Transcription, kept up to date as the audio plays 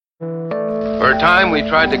For a time, we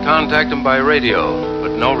tried to contact him by radio,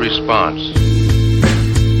 but no response.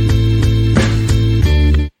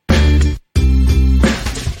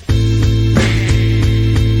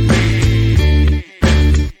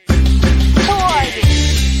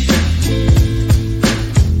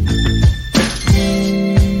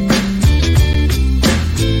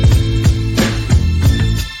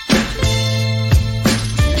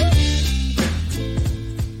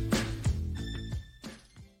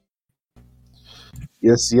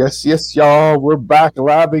 Yes, y'all. We're back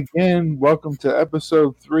live again. Welcome to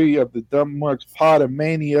episode 3 of the Dumb Marks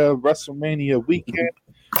Podomania WrestleMania weekend.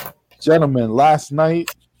 Gentlemen, last night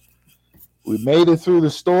we made it through the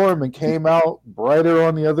storm and came out brighter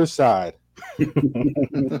on the other side.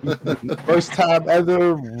 First time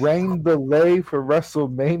ever rain delay for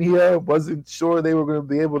WrestleMania. Wasn't sure they were going to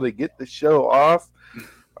be able to get the show off.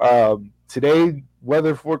 Today,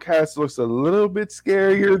 weather forecast looks a little bit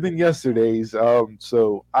scarier than yesterday's.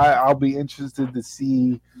 So I'll be interested to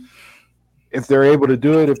see if they're able to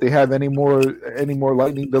do it, if they have any more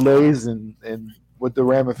lightning delays and what the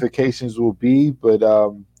ramifications will be. But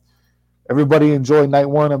everybody enjoy night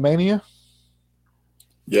 1 of Mania?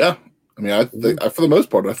 Yeah. I mean, I for the most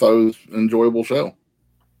part, I thought it was an enjoyable show.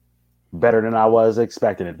 Better than I was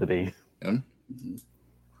expecting it to be.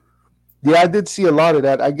 Yeah, I did see a lot of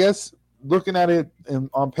that. I guess looking at it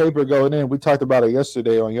on paper going in, we talked about it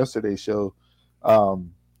yesterday on yesterday's show.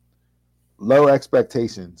 Low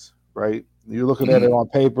expectations, right? You're looking at it on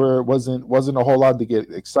paper. Wasn't a whole lot to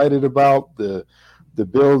get excited about. The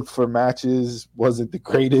build for matches wasn't the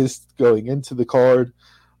greatest going into the card.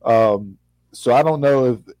 So I don't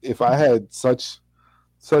know if I had such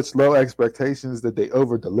low expectations that they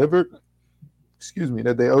over-delivered.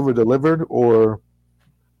 Or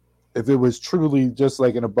if it was truly just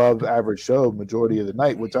like an above average show majority of the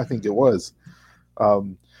night, which I think it was.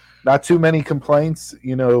 Not too many complaints.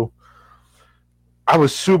 You know, I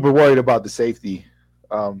was super worried about the safety.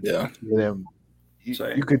 You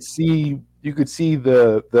could see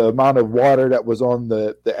the amount of water that was on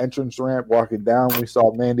the entrance ramp walking down. We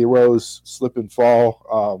saw Mandy Rose slip and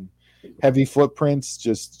fall. Heavy footprints,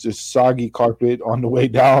 just soggy carpet on the way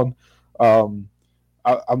down. I'm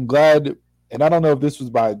glad. And I don't know if this was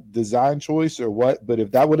by design choice or what, but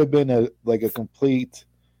if that would have been a complete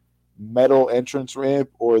metal entrance ramp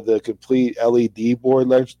or the complete LED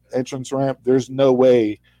board entrance ramp, there's no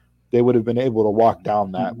way they would have been able to walk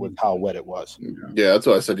down that with how wet it was. Yeah, that's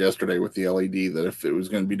what I said yesterday with the LED, that if it was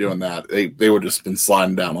going to be doing that, they would have just been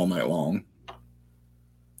sliding down all night long.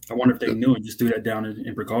 I wonder if they knew and just threw that down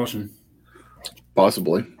in precaution.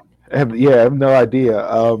 Possibly. I have no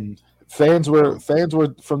idea. Fans were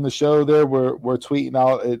from the show there were tweeting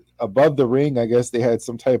out it above the ring. I guess they had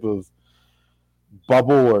some type of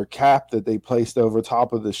bubble or cap that they placed over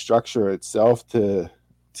top of the structure itself to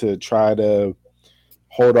try to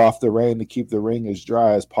hold off the rain, to keep the ring as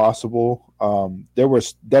dry as possible. There were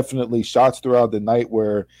definitely shots throughout the night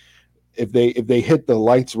where if they hit the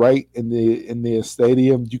lights right in the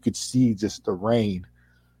stadium, you could see just the rain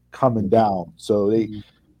coming down. So they,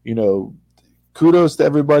 kudos to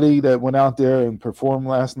everybody that went out there and performed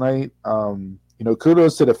last night.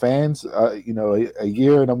 Kudos to the fans. A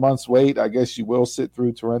year and a month's wait, I guess you will sit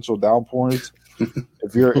through torrential downpours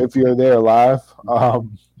if you're there live.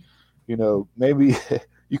 Maybe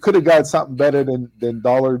you could have got something better than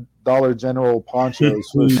Dollar General ponchos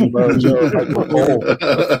for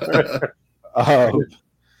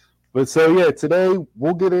But so yeah, today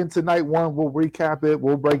we'll get into night 1. We'll recap it.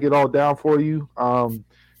 We'll break it all down for you.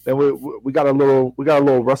 Then we got a little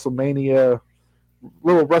WrestleMania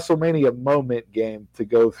moment game to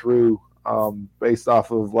go through based off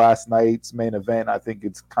of last night's main event. I think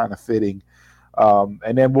it's kind of fitting,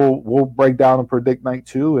 and then we'll break down and predict night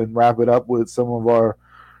 2 and wrap it up with some of our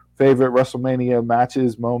favorite WrestleMania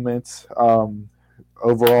matches, moments,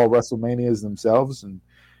 overall WrestleManias themselves, and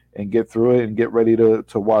get through it and get ready to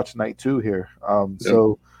watch night 2 here.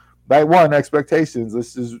 So. Night 1 expectations.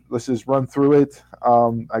 Let's just run through it.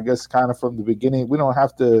 I guess kind of from the beginning. We don't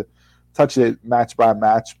have to touch it match by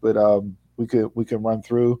match, but we can run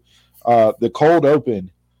through the cold open.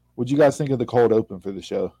 What'd you guys think of the cold open for the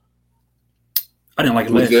show? I didn't like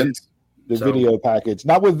it. Video package,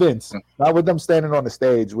 not with Vince, not with them standing on the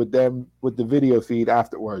stage, with the video feed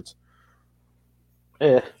afterwards.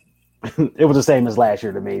 It was the same as last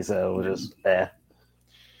year to me, so it was just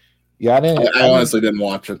Yeah, I honestly didn't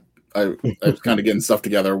watch it. I was kind of getting stuff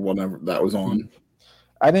together whenever that was on.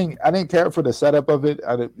 I didn't care for the setup of it.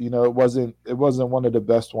 It wasn't one of the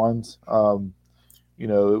best ones, that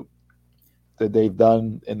they've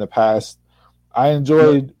done in the past. I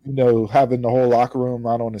enjoyed, having the whole locker room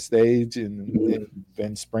out on the stage and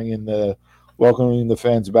Vince bringing welcoming the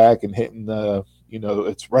fans back and hitting the,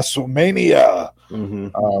 it's WrestleMania.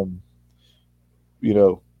 Mm-hmm.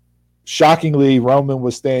 Shockingly, Roman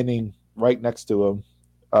was standing right next to him.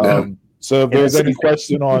 So if there's any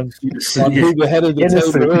question on who the head of the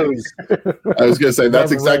table is, I was going to say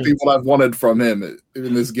that's exactly what I've wanted from him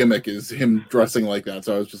in this gimmick is him dressing like that.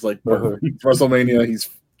 So I was just like, WrestleMania,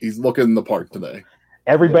 he's looking the part today.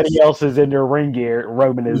 Everybody else is in their ring gear.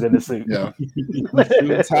 Roman is in a suit. Yeah,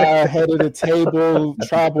 the entire head of the table,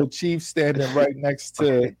 tribal chief standing right next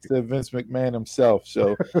to Vince McMahon himself.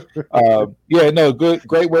 So,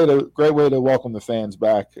 great way to welcome the fans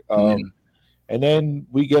back. And then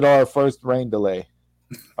we get our first rain delay.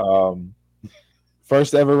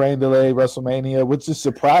 First ever rain delay, WrestleMania, which is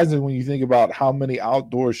surprising when you think about how many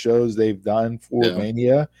outdoor shows they've done for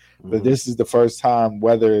Mania. But this is the first time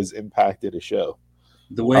weather has impacted a show.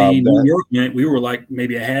 The way New York went, we were like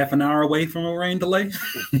maybe a half an hour away from a rain delay.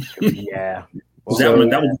 Yeah. That was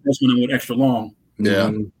the first one that went extra long.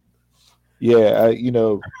 Yeah. Yeah,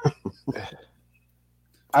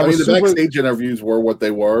 I mean, the backstage interviews were what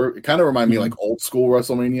they were. It kind of reminded me like old school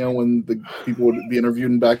WrestleMania when the people would be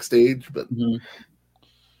interviewed in backstage. But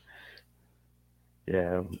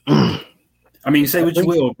yeah, I mean, say what you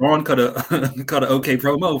will, Braun cut a okay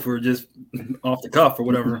promo for just off the cuff or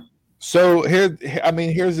whatever. So here's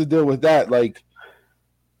the deal with that. Like,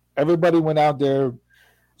 everybody went out there,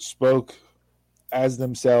 spoke as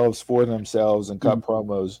themselves, for themselves, and cut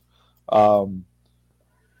promos.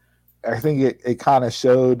 I think it kind of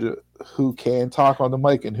showed who can talk on the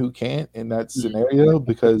mic and who can't in that scenario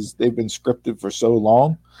because they've been scripted for so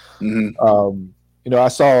long. I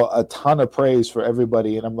saw a ton of praise for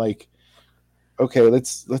everybody, and I'm like, okay,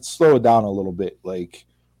 let's slow it down a little bit. Like,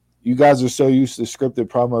 you guys are so used to scripted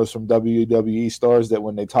promos from WWE stars that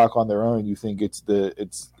when they talk on their own, you think it's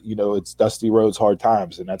Dusty Rhodes Hard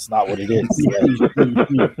Times, and that's not what it is.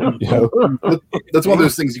 That's one of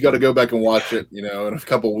those things you got to go back and watch it, in a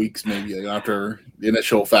couple of weeks maybe after the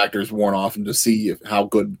initial factors worn off and just see how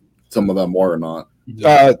good some of them were or not.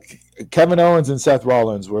 Kevin Owens and Seth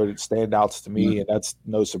Rollins were standouts to me, and that's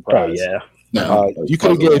no surprise. Oh, yeah. No, you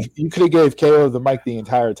could have gave KO the mic the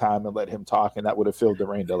entire time and let him talk, and that would have filled the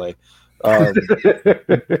rain delay. I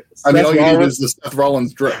mean, all you need is the Seth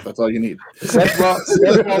Rollins drip. That's all you need. Seth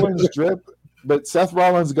Rollins drip, but Seth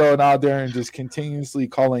Rollins going out there and just continuously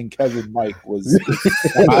calling Kevin Mike was the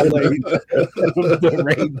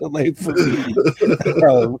rain delay for me.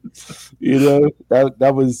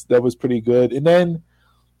 That was pretty good. And then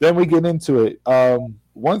we get into it.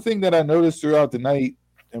 One thing that I noticed throughout the night,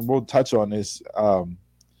 and we'll touch on this,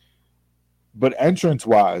 but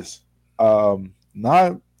entrance-wise,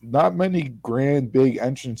 not many grand big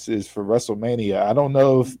entrances for WrestleMania. I don't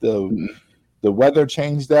know if the weather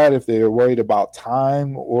changed that, if they were worried about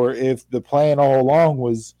time, or if the plan all along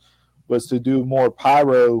was to do more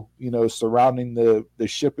pyro, surrounding the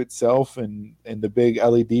ship itself and the big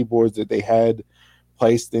LED boards that they had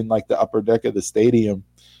placed in like the upper deck of the stadium.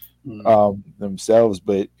 Themselves,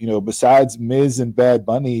 but besides Miz and Bad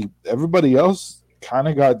Bunny, everybody else kind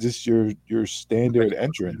of got just your standard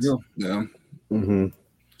entrance. Yeah.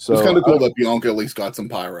 So it's kind of cool that Bianca at least got some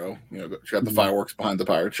pyro. She got the fireworks behind the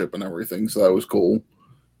pirate ship and everything, so that was cool.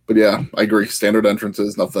 But yeah, I agree. Standard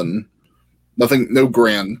entrances, nothing, no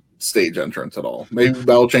grand stage entrance at all. Maybe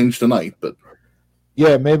that'll change tonight, but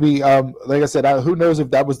yeah, maybe. Like I said, who knows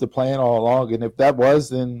if that was the plan all along, and if that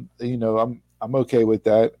was, then I'm okay with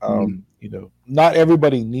that. Not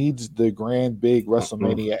everybody needs the grand big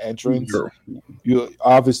WrestleMania entrance. Sure.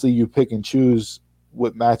 You pick and choose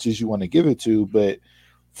what matches you want to give it to, but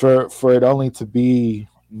for it only to be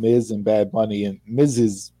Miz and Bad Bunny and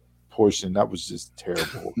Miz's portion, that was just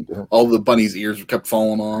terrible. All the bunny's ears kept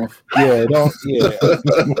falling off. Yeah,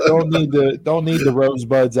 don't need the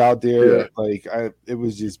rosebuds out there. Yeah. Like it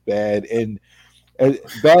was just bad. And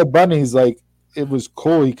Bad Bunny's like, it was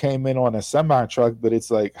cool. He came in on a semi truck, but it's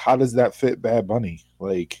like, how does that fit Bad Bunny?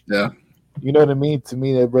 Like, yeah, you know what I mean? To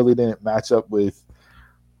me, that really didn't match up with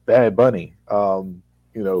Bad Bunny.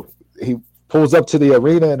 He pulls up to the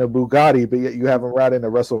arena in a Bugatti, but yet you have him riding a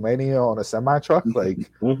WrestleMania on a semi truck. Like,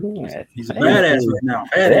 he's a badass right now.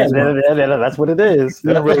 That's what it is.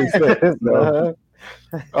 That really fit.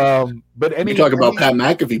 But you talk about Pat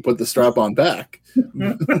McAfee put the strap on back.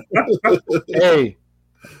 Hey.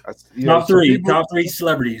 Top three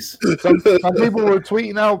celebrities. Some people were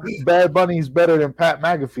tweeting out Bad Bunny's better than Pat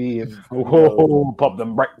McAfee, and pump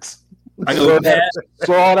them brakes. I go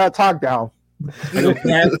so all that talk down. I go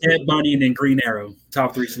Pat Bunny and then Green Arrow.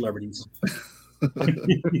 Top three celebrities.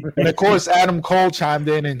 And of course, Adam Cole chimed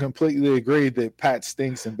in and completely agreed that Pat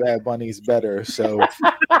stinks and Bad Bunny's better. So, way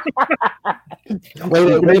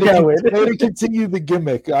to continue the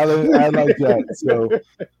gimmick. I like that. So,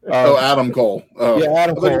 Adam Cole. Oh, yeah,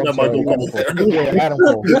 Adam Cole. Michael Cole there. Yeah, Adam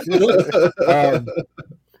Cole.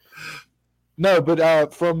 No,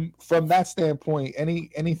 but from that standpoint,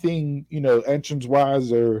 anything entrance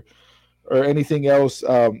wise or anything else,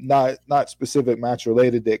 not specific match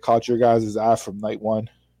related that caught your guys' eye from night one?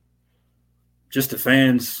 Just the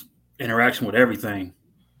fans' interaction with everything.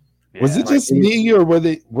 Was it just me, or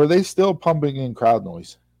were they still pumping in crowd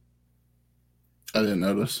noise? I didn't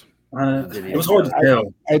notice. It was hard to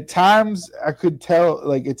tell. At times, I could tell.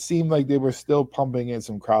 Like it seemed like they were still pumping in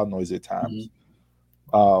some crowd noise at times.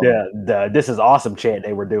 Mm-hmm. The "This is awesome" chant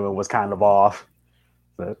they were doing was kind of off.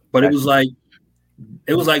 But it was like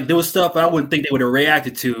there was stuff I wouldn't think they would have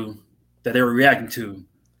reacted to that they were reacting to.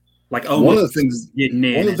 Like one of the things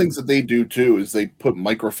that they do too is they put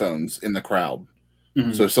microphones in the crowd.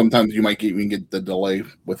 Mm-hmm. So sometimes you might even get the delay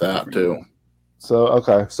with that too. So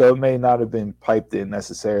okay, so it may not have been piped in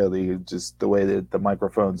necessarily, just the way that the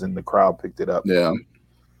microphones in the crowd picked it up. Yeah.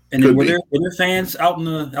 And then were there fans out in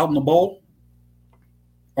the bowl,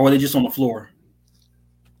 or were they just on the floor?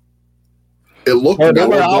 It looked like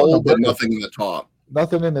bowl, but nothing in the top.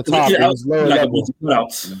 Nothing in the top. Yeah, it was lower level.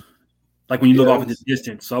 Like when you look off at the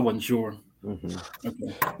distance, so I wasn't sure. Mm-hmm.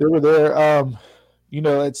 Okay. They were there.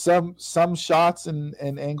 At some shots and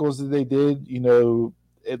angles that they did,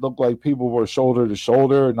 it looked like people were shoulder to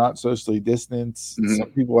shoulder, not socially distanced. Mm-hmm.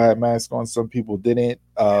 Some people had masks on, some people didn't.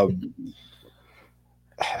 I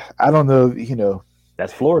don't know,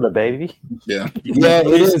 That's Florida, baby. Yeah. Yeah,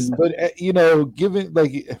 it is. But, given,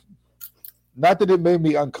 not that it made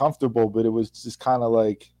me uncomfortable, but it was just kind of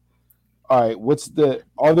like, all right,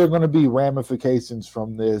 are there going to be ramifications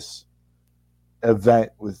from this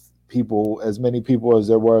event with people, as many people as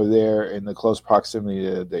there were there in the close proximity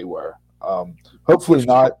that they were? Hopefully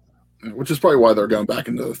not. Which is probably why they're going back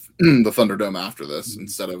into the Thunderdome after this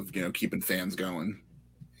instead of keeping fans going.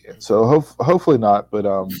 Yeah, so hopefully not. But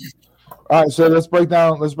all right, so let's break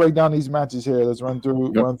down these matches here. Let's run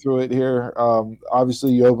through it here.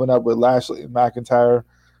 Obviously, you open up with Lashley and McIntyre.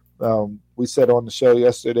 We said on the show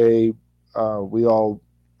yesterday, we all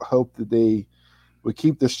hope that they would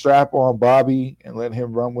keep the strap on Bobby and let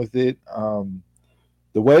him run with it.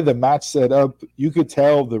 The way the match set up, you could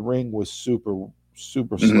tell the ring was super,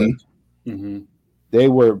 super slick. Mm-hmm. They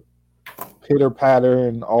were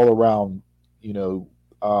pitter-pattering all around,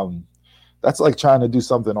 that's like trying to do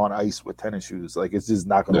something on ice with tennis shoes. Like, it's just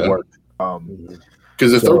not going to work.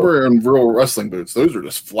 Because if they're wearing real wrestling boots, those are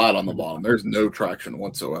just flat on the bottom. There's no traction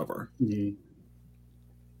whatsoever. Mm-hmm.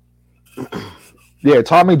 Yeah,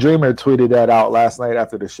 Tommy Dreamer tweeted that out last night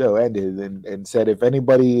after the show ended and said if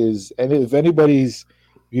anybody's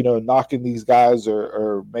knocking these guys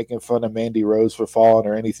or making fun of Mandy Rose for falling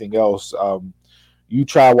or anything else, you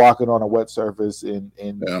try walking on a wet surface in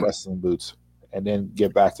wrestling boots and then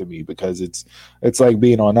get back to me, because it's like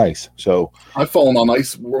being on ice. So I've fallen on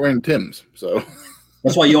ice wearing Timbs, so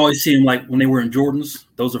that's why you always see them like when they were in Jordans.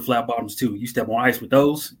 Those are flat bottoms too. You step on ice with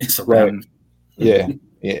those, it's a wrap. Right. Yeah.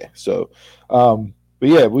 Yeah. So, but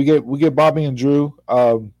yeah, we get Bobby and Drew.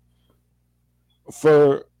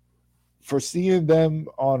 For seeing them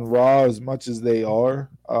on Raw as much as they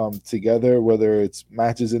are together, whether it's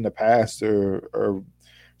matches in the past or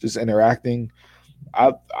just interacting,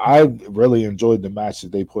 I really enjoyed the match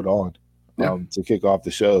that they put on to kick off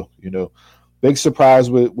the show. Big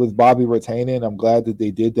surprise with Bobby retaining. I'm glad that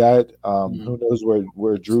they did that. Who knows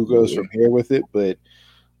where Drew goes from here with it, but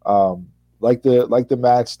like the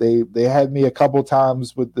match, they had me a couple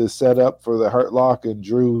times with the setup for the Hurt Lock and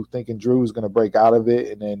Drew, thinking Drew was going to break out of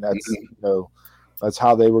it, and then that's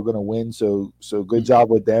how they were going to win. So good job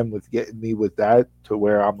with them with getting me with that to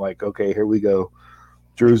where I'm like, okay, here we go.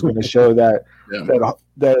 Drew's going to show that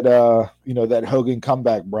that Hogan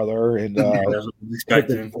comeback, brother, and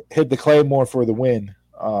hit the Claymore for the win.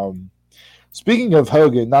 Speaking of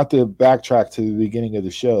Hogan, not to backtrack to the beginning of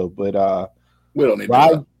the show, but we don't need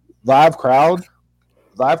that. Live crowd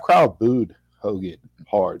booed Hogan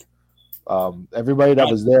hard. Everybody that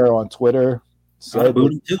was there on Twitter said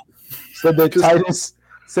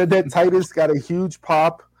that Titus got a huge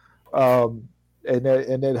pop, and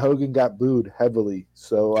then Hogan got booed heavily.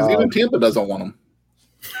 So even Tampa doesn't want him.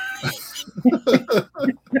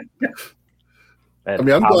 I'm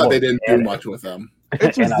glad they didn't do much with them.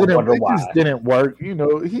 It just didn't work.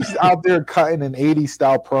 He's out there cutting an 80s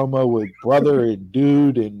style promo with brother and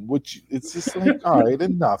dude, and it's just like, all right,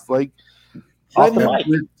 enough. Like,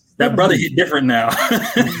 let That brother hit different now.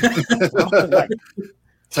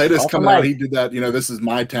 Titus coming out, he did that. This is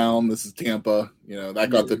my town. This is Tampa. That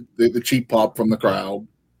got the cheap pop from the crowd.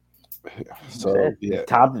 So yeah,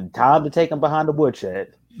 time to take him behind the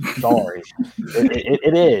woodshed. Sorry,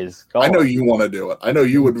 it is. I know you want to do it. I know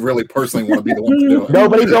you would really personally want to be the one to do it.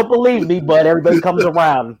 Nobody don't believe me, but everybody comes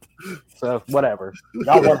around. So whatever.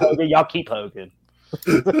 Y'all want Hogan, y'all keep Hogan.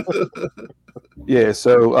 Yeah.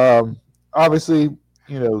 So obviously,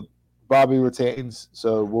 Bobby retains.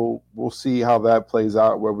 So we'll see how that plays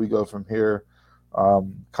out. Where we go from here.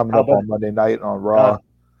 Coming up on Monday night on Raw.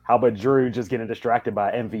 How about Drew just getting distracted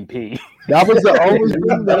by MVP? That was the only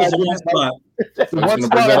thing that I didn't like. The one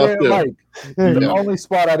spot I didn't like. The only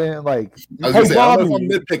spot I didn't like. I was going to say, I don't know if I'm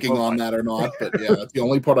nitpicking on that or not, but yeah, that's the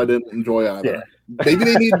only part I didn't enjoy either. Yeah.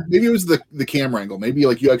 Maybe it was the camera angle. Maybe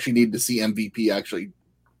like you actually need to see MVP actually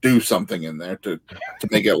do something in there to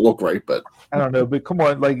make it look right. But I don't know. But come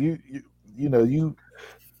on, like you're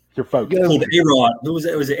focused. A-Rod. Who was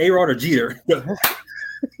it? Was it A-Rod or Jeter?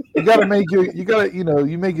 You gotta make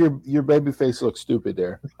you make your baby face look stupid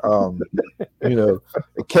there.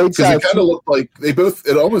 Cage side it kind of looked like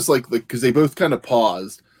it almost like because they both kind of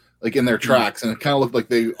paused like in their tracks, and it kind of looked like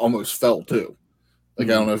they almost fell too. Like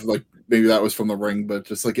I don't know if like maybe that was from the ring, but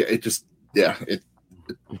just like it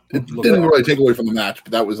didn't really take away from the match,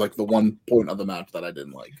 but that was like the one point of the match that I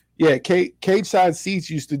didn't like. Yeah, cage side seats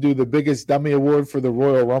used to do the biggest dummy award for the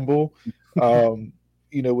Royal Rumble.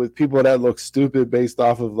 With people that look stupid based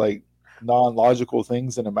off of like non-logical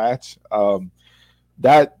things in a match.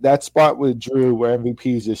 That spot with Drew where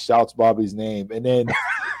MVP just shouts Bobby's name, and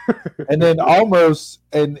then almost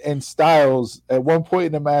and Styles at one point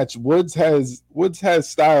in the match, Woods has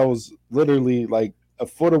Styles literally like a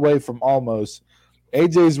foot away from almost.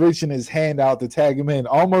 AJ's reaching his hand out to tag him in.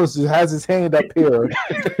 Almost has his hand up here.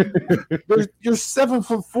 You're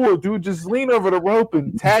 7'4", dude. Just lean over the rope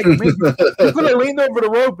and tag him in. You could have leaned over the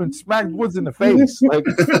rope and smacked Woods in the face. Like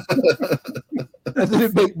that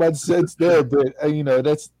didn't make much sense there. But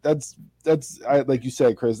that's like you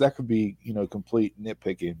said, Chris. That could be complete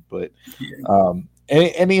nitpicking. But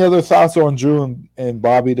any other thoughts on Drew and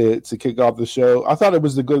Bobby to kick off the show? I thought it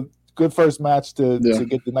was a good first match to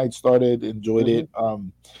get the night started. Enjoyed it.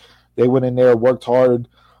 They went in there, worked hard,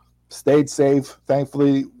 stayed safe.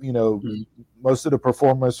 Thankfully, most of the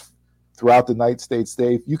performers throughout the night stayed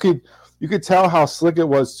safe. You could tell how slick it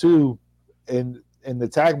was too in the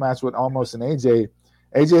tag match with Almost and AJ.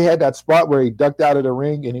 AJ had that spot where he ducked out of the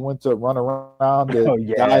ring and he went to run around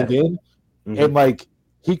and dive in, and like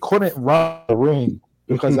he couldn't run the ring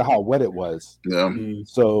because of how wet it was. Yeah.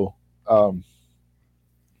 So.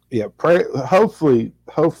 Yeah, hopefully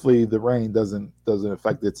the rain doesn't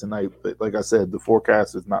affect it tonight. But like I said, the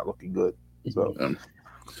forecast is not looking good. So,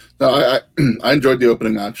 no, I enjoyed the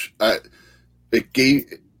opening match. It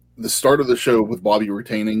gave the start of the show with Bobby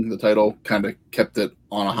retaining the title, kind of kept it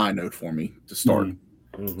on a high note for me to start.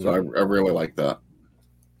 So I really like that.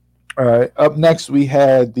 All right, up next we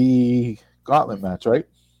had the Gauntlet match, right?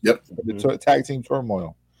 Yep, the tag team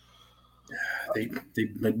turmoil. They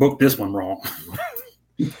booked this one wrong.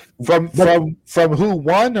 From who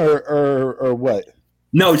won or what?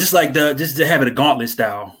 No, just to have it a gauntlet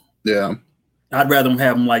style. Yeah, I'd rather them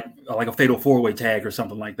have them like a fatal 4-way tag or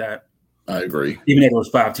something like that. I agree. Even if it was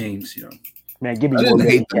 5 teams, Man, give me. I didn't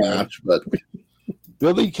hate the match, but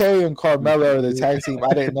Billy Kay and Carmella are the tag team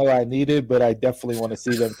I didn't know I needed, but I definitely want to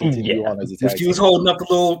see them continue on as a tag team. She was holding up the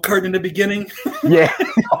little curtain in the beginning. Yeah.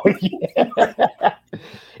 Oh, yeah.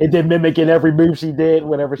 And then mimicking every move she did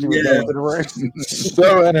whenever she was over the ring.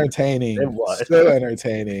 So entertaining. It was. So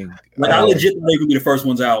entertaining. Like I legit think we'll be the first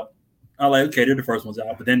ones out. I like, okay, they're the first ones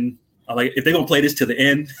out. But then I like if they're gonna play this to the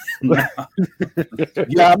end.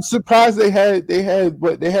 Yeah, I'm surprised they had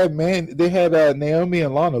Naomi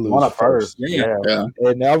and Lana lose. Lana first. Yeah.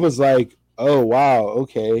 And that was like, oh wow,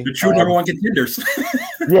 okay. The true number one contenders.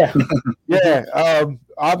 Yeah. Yeah.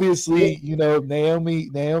 Obviously,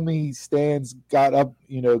 Naomi stands got up,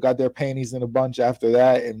 got their panties in a bunch after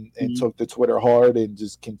that and took to Twitter hard and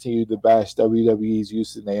just continued to bash WWE's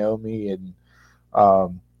use of Naomi and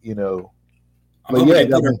I'm hoping they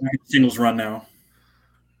put her back in singles run now.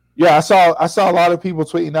 Yeah, I saw a lot of people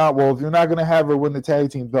tweeting out, well, if you're not gonna have her win the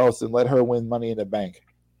tag team belts, then let her win Money in the Bank.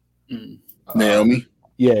 Naomi?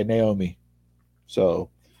 Yeah, Naomi.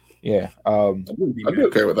 So yeah. I'd be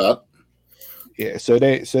okay with that. Yeah, so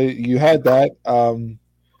you had that.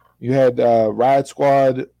 You had Riot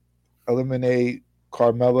Squad eliminate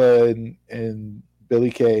Carmella and Billy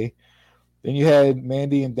Kay. Then you had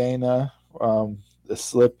Mandy and Dana. The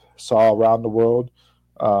slip saw around the world.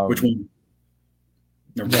 Which one?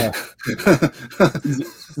 Yeah.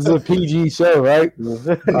 This is a PG show, right?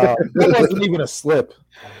 That wasn't even a slip.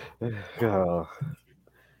 And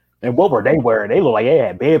what were they wearing? They look like they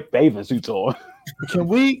had bathing suits on. Can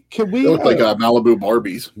we They look like Malibu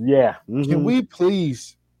Barbies. Yeah.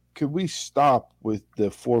 Can we stop with the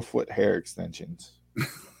 4-foot hair extensions?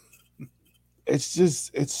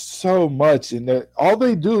 It's so much, and all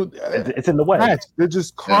they do, it's in the way. They're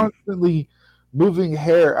just constantly moving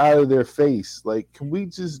hair out of their face. Like, can we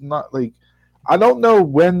just not, like, I don't know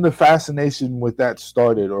when the fascination with that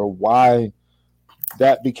started or why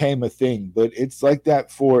that became a thing, but it's like that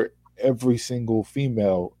for every single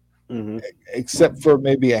female, except for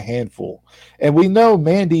maybe a handful. And we know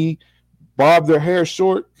Mandy bobbed their hair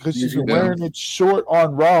short because she's been wearing it short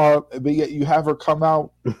on Raw, but yet you have her come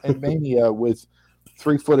out in Mania with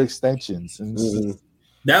 3-foot extensions. And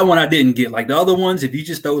that one I didn't get. Like the other ones, if you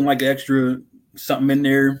just throw in like extra something in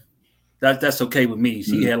there, that's okay with me.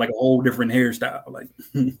 She had like a whole different hairstyle. Like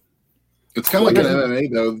it's kind of like in MMA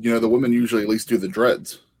though. You know, the women usually at least do the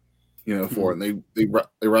dreads. You know, for it. And they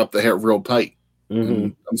wrap the hair real tight.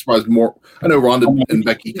 I'm surprised more. I know Ronda and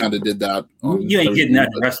Becky kind of did that. You ain't getting that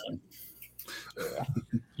in wrestling.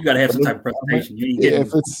 You got to have some type of presentation. You ain't getting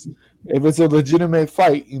if it's a legitimate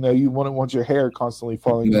fight, you know, you wouldn't want your hair constantly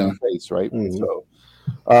falling in your face, right? So,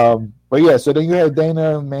 but yeah, so then you had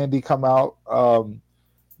Dana and Mandy come out.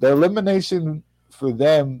 The elimination for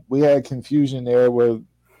them, we had confusion there where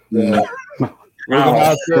the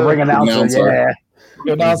ring announcer,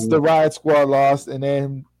 announced the Riot Squad lost and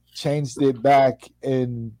then changed it back.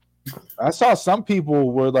 And I saw some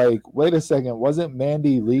people were like, wait a second, wasn't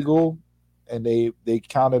Mandy legal? And they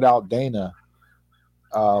counted out Dana.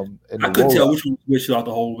 I couldn't tell which one was out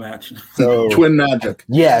the whole match. So twin magic.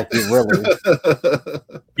 Yeah, really.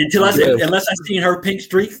 Unless I seen her pink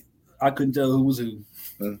streak, I couldn't tell who was who.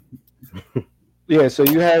 Yeah, so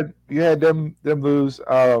you had them lose.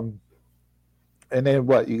 And then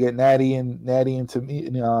what? You get Natty and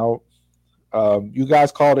Tamina out. You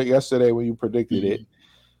guys called it yesterday when you predicted it.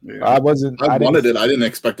 Yeah. I wanted it. I didn't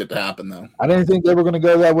expect it to happen though. I didn't think they were going to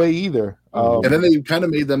go that way either. And then they kind of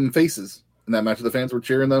made them faces in that match. The fans were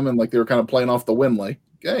cheering them and like they were kind of playing off the win, like,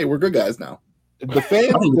 "Hey, we're good guys now." The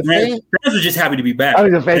fans were just happy to be back. I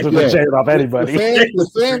think the fans were cheering off anybody.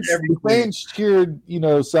 The fans cheered. You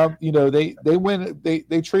know, some. You know, they went.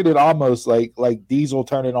 They treated almost like Diesel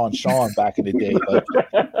turning on Shawn back in the day. Like,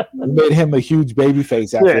 we made him a huge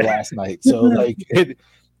babyface after last night. So like it,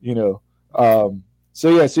 you know. So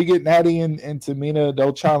yeah, so you get Natty and Tamina.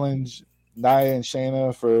 They'll challenge Nia and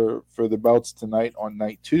Shayna for the belts tonight on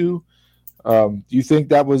night 2. Do you think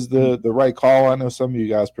that was the right call? I know some of you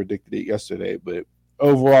guys predicted it yesterday, but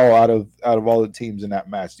overall, out of all the teams in that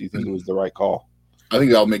match, do you think it was the right call? I think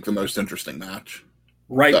that'll make the most interesting match.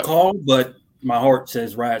 Call, but my heart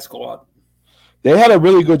says Riot Squad. They had a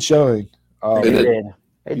really good showing. They did.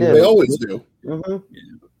 They always do.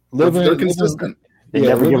 They're consistent. They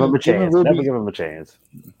never give them a chance. Never give them a chance.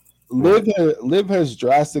 Liv has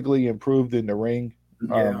drastically improved in the ring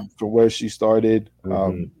from where she started.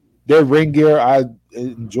 Their ring gear, I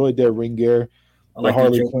enjoyed their ring gear. I like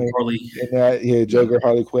Harley Quinn. Joker,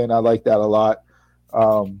 Harley Quinn. I like that a lot.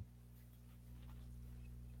 So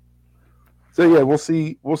yeah, we'll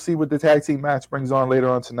see what the tag team match brings on later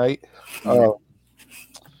on tonight.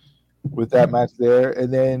 With that match there,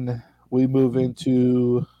 and then we move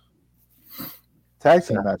into tag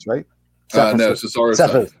team match, right? No, Cesaro.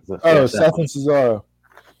 Seth and Cesaro.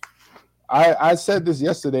 I said this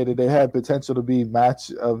yesterday that they had potential to be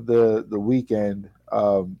match of the weekend.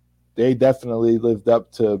 They definitely lived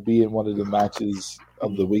up to being one of the matches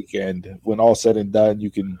of the weekend. When all said and done, you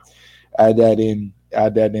can add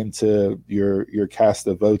that into your cast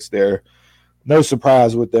of votes there. No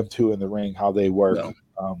surprise with them two in the ring, how they work. No.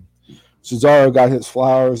 Cesaro got his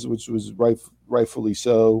flowers, which was rightfully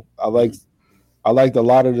so. I liked a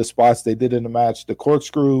lot of the spots they did in the match. The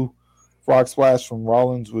corkscrew frog splash from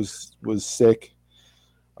Rollins was sick.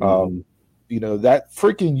 You know, that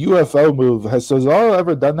freaking UFO move. Has Cesaro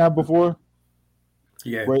ever done that before?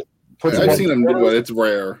 Yeah. I've seen him do it. It's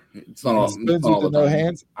rare. It's not all the time.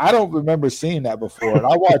 Hands. I don't remember seeing that before. And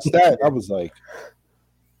I watched that. I was like,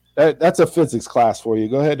 that's a physics class for you.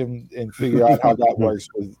 Go ahead and figure out how that works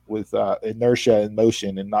with inertia and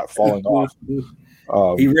motion and not falling off.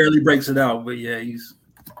 He rarely breaks it out, but yeah, he's.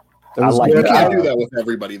 You can't do that with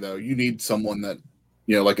everybody, though. You need someone that,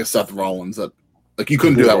 you know, like a Seth Rollins that, like, you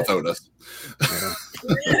couldn't do that with Otis.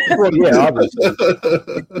 Well, yeah, obviously.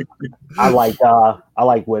 I like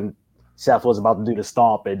when Seth was about to do the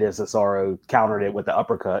stomp, and then Cesaro countered it with the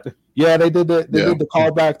uppercut. Yeah, they did the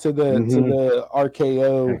callback to the Mhm. to the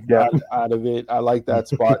RKO Yeah. out of it. I like that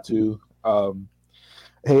spot too.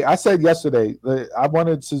 Hey, I said yesterday that I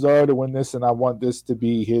wanted Cesaro to win this, and I want this to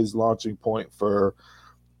be his launching point for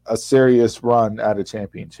a serious run at a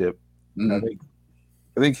championship. Mhm.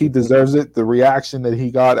 I think he deserves it. The reaction that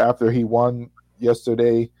he got after he won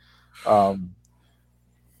yesterday kind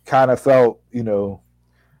of felt,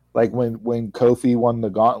 like when Kofi won the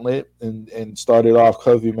gauntlet and started off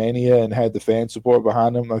Kofi Mania and had the fan support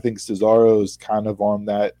behind him. I think Cesaro is kind of on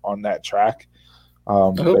that track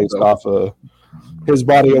based off of his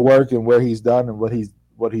body of work and where he's done and what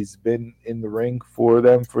he's been in the ring for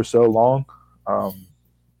them for so long.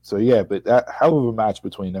 So yeah, but that hell of a match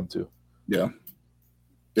between them two. Yeah,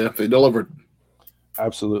 they delivered.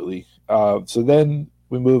 Absolutely. So then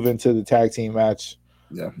we move into the tag team match.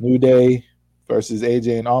 Yeah, New Day versus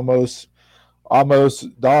AJ and Almost.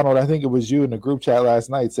 Almost, Donald, I think it was you in the group chat last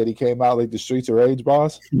night, said he came out like the Streets of Rage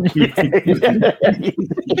boss. He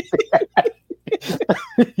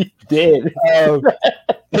did.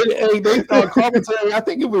 They commentary. I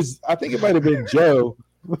think it might have been Joe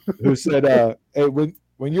who said, "Hey,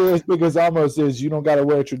 when you're as big as Almost is, you don't got to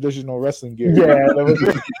wear traditional wrestling gear." Yeah, that was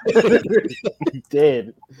he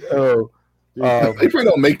did. Oh, they probably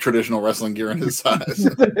don't make traditional wrestling gear in his size.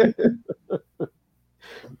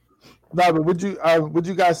 no, but would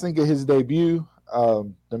you guys think of his debut?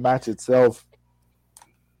 The match itself,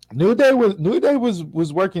 New Day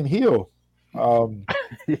was working heel.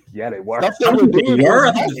 Yeah, they were. Stuff they were doing.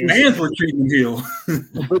 I think the fans were treating him heel.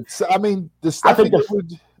 But I mean, the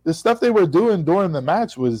stuff they were doing during the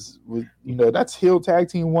match was that's heel tag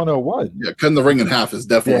team 101. Yeah, cutting the ring in half is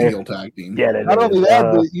definitely heel tag team. Yeah, Not only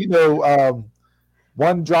that, but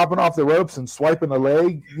one dropping off the ropes and swiping a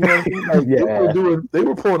leg. You know what I mean? Like, they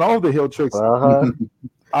were pulling all the heel tricks. Uh-huh.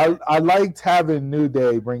 I liked having New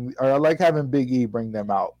Day I like having Big E bring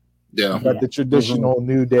them out. Yeah, But the traditional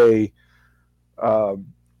New Day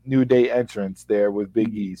entrance there with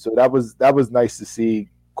Big E. So that was nice to see.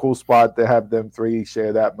 Cool spot to have them three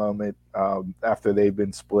share that moment after they've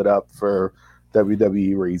been split up for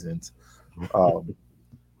WWE reasons. But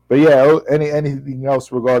yeah, anything else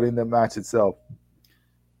regarding the match itself?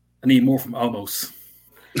 I need more from Almost.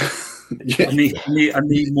 yeah. I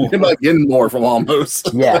need more. You're not getting more from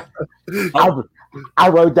Almost. Yeah. I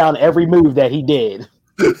wrote down every move that he did,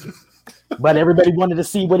 but everybody wanted to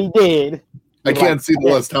see what he did. I can't see the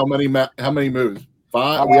list. How many moves?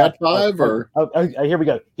 5? We had 5 or here we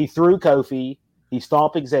go. He threw Kofi. He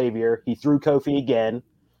stomped Xavier. He threw Kofi again.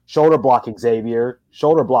 Shoulder block Xavier.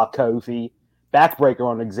 Shoulder block Kofi. Backbreaker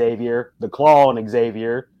on Xavier. The claw on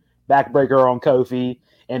Xavier. Backbreaker on Kofi.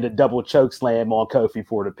 And a double choke slam on Kofi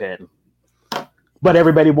for the pin. But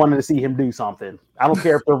everybody wanted to see him do something. I don't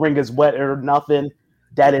care if the ring is wet or nothing.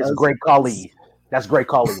 That is Great Khali. That's Great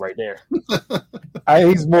Khali right there.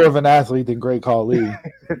 He's more of an athlete than Great Khali.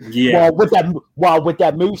 Yeah. Well, with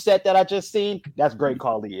that moveset that I just seen, that's Great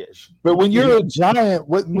Khali-ish. But when you're a giant,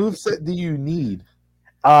 what moveset do you need?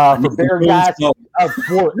 For bigger guys,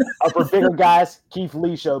 for bigger guys, Keith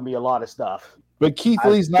Lee showed me a lot of stuff. But Keith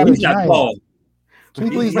Lee's not a giant. Tall.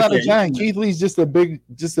 Keith Lee's not a giant. Keith Lee's just a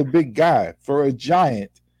big guy. For a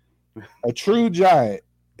giant, a true giant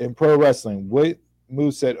in pro wrestling, what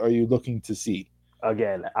moveset are you looking to see?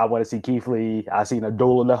 Again, I want to see Keith Lee. I seen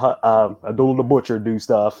Abdullah the Butcher do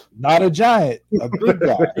stuff. Not a giant, a big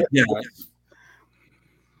guy. Yeah.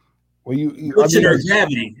 Well, you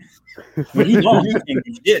gravity. When he long,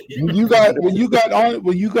 when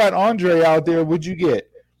you got Andre out there, what'd you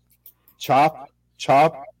get? Chop,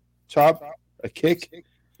 a kick.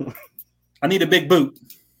 I need a big boot.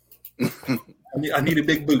 I need a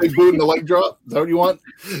big boot. Big boot and the leg drop. Is that what you want?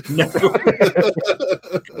 No.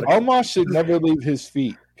 Omos should never leave his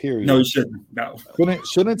feet. Period. No, he shouldn't. No.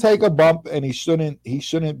 Shouldn't take a bump, and he shouldn't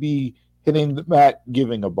be hitting the mat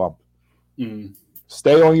giving a bump. Mm.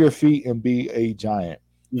 Stay on your feet and be a giant.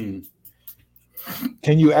 Mm.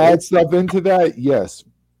 Can you add stuff into that? Yes,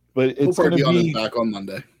 but it's going to be back on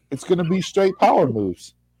Monday. It's going to be straight power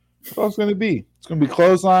moves. That's all it's going to be. It's going to be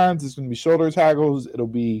clotheslines. It's going to be shoulder tackles. It'll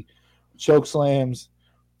be choke slams,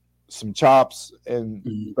 some chops, and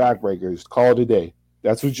backbreakers. Call it a day.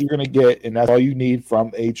 That's what you're going to get, and that's all you need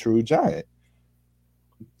from a true giant.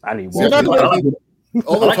 I need one.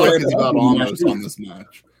 All the talk is about Almost on this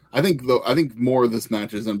match. I think more of this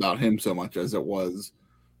match isn't about him so much as it was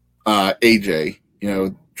AJ.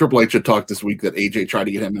 Triple H had talked this week that AJ tried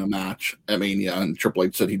to get him in a match at Mania, and Triple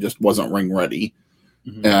H said he just wasn't ring ready.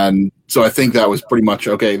 Mm-hmm. And so I think that was pretty much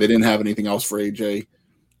okay. They didn't have anything else for AJ.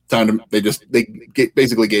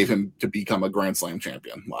 basically gave him to become a Grand Slam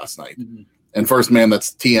champion last night, and first man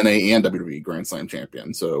that's TNA and WWE Grand Slam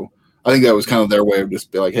champion. So I think that was kind of their way of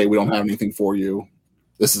just be like, hey, we don't have anything for you.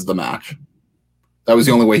 This is the match. That was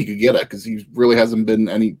the only way he could get it because he really hasn't been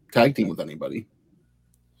any tag team with anybody.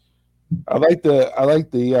 I like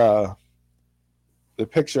the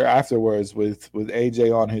picture afterwards with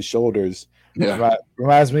AJ on his shoulders. Yeah,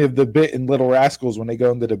 reminds me of the bit in Little Rascals when they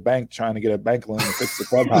go into the bank trying to get a bank loan to fix the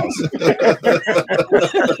clubhouse.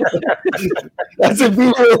 That's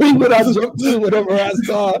immediately what I jumped to whenever I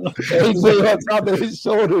saw AJ on top of his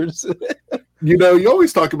shoulders. You know, you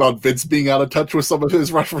always talk about Vince being out of touch with some of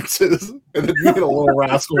his references, and then you get a Little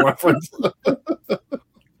Rascal reference.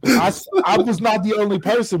 I was not the only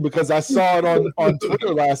person because I saw it on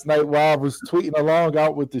Twitter last night while I was tweeting along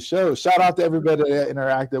out with the show. Shout out to everybody that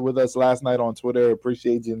interacted with us last night on Twitter.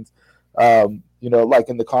 Appreciate you,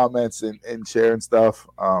 liking the comments and sharing stuff.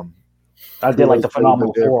 I did like the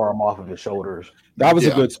phenomenal forearm off of his shoulders. That was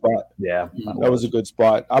a good spot. Yeah, that was a good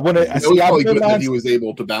spot. I wouldn't. It was probably good that he was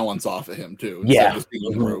able to balance off of him too. Yeah, just being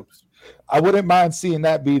on the ropes. I wouldn't mind seeing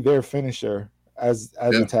that be their finisher as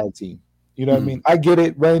a tag team. You know what I mean? I get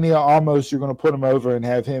it. Rainier almost, you're going to put him over and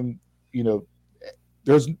have him,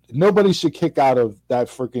 there's nobody should kick out of that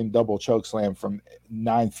freaking double choke slam from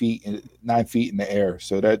 9 feet in the air.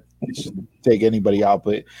 So that should take anybody out.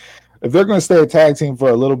 But if they're going to stay a tag team for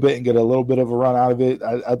a little bit and get a little bit of a run out of it,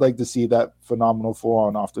 I'd like to see that phenomenal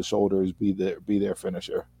forearm off the shoulders be their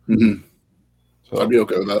finisher. Mm-hmm. So, I'd be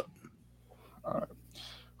okay with that. All right.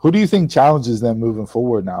 Who do you think challenges them moving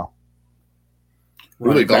forward now?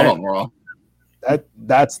 Who they got on Raw?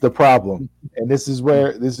 That's the problem, and this is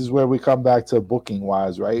where we come back to booking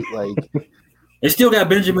wise, right? Like they still got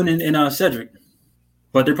Benjamin and Cedric,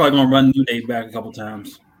 but they're probably gonna run New Day back a couple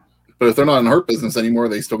times. But if they're not in Hurt Business anymore,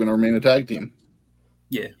 they still gonna remain a tag team.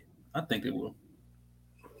 Yeah, I think they will.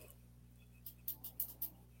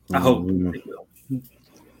 I hope they will.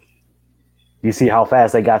 You see how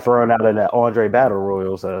fast they got thrown out of that Andre Battle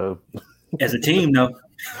Royal, so as a team, though.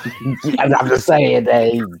 I'm just saying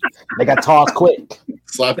they got tossed quick.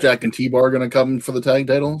 Slapjack and T-Bar going to come for the tag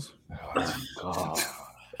titles.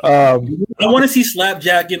 I want to see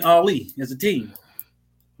Slapjack and Ali as a team.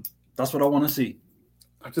 That's what I want to see.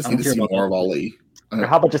 I just need to see more of Ali. Or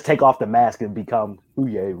how about just take off the mask and become who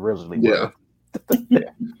you originally were? Yeah.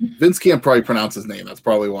 Vince can't probably pronounce his name. That's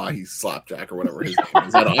probably why he's Slapjack or whatever his name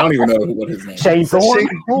is. I don't even know what his name is. Shane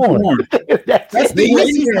Thorne. That's the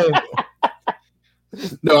easy name.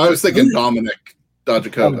 No, I was thinking Dominic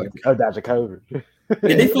Dijakovic. Oh, Dijakovic.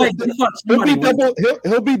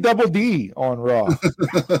 He'll be double D on Raw.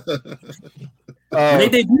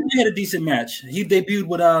 They had a decent match. He debuted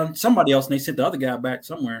with somebody else, and they sent the other guy back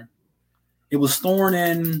somewhere. It was Thorne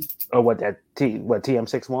and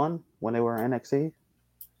TM61 when they were in NXT.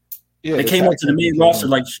 Yeah, they came up to the main roster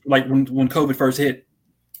like when COVID first hit.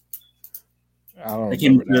 They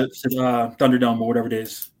came to Thunderdome or whatever it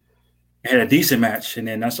is. Had a decent match, and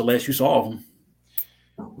then that's the last you saw of him.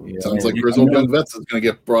 Yeah, sounds like Grizzled Young Vets is going to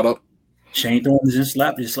get brought up. Shane Thorne is just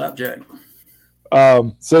Slapjack.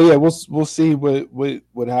 So yeah, we'll see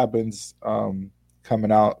what happens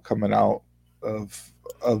coming out of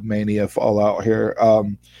Mania Fallout here.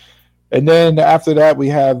 And then after that we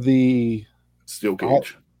have the Steel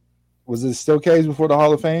Cage. Was it Steel Cage before the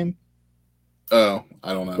Hall of Fame? Oh,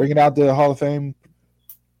 I don't know. Bringing out the Hall of Fame.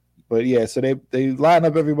 But yeah, so they line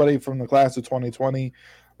up everybody from the class of 2020.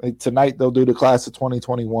 Tonight they'll do the class of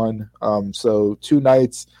 2021. So 2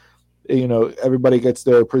 nights, everybody gets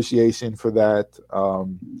their appreciation for that.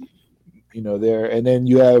 There, and then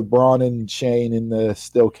you have Braun and Shane in the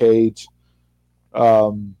Steel Cage. It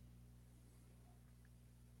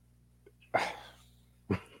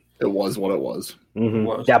was what it was.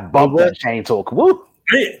 Mm-hmm. Got bumped that Shane talk. Woo!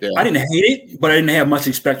 I didn't hate it, but I didn't have much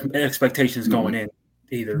expectations going in.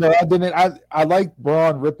 Either. No, I didn't. I like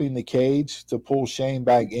Braun ripping the cage to pull Shane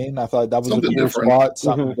back in. I thought that was a cool spot,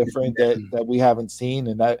 something different that we haven't seen,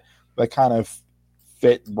 and that kind of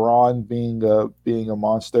fit Braun being a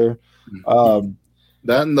monster. That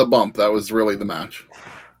and the bump, that was really the match.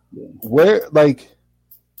 Where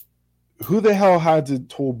who the hell had the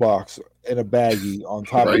toolbox in a baggie on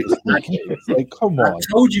top of the cage? Like, come on! I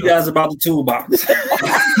told you guys about the toolbox.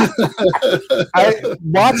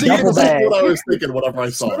 Watching it, that's what I was thinking whenever I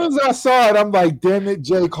saw it. As soon as I saw it, I'm like, damn it,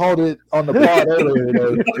 Jay called it on the pod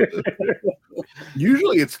earlier.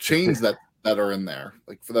 Usually it's chains that are in there.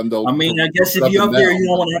 Like for them to I guess if you're up there, you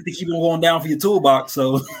don't want to have to keep them going down for your toolbox.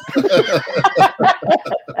 So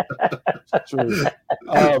true.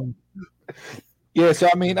 Yeah, so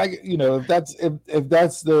I mean, if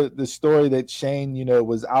that's the story that Shane,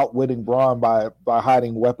 was outwitting Braun by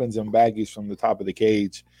hiding weapons and baggies from the top of the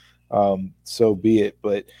cage, so be it.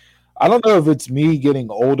 But I don't know if it's me getting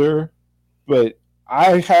older, but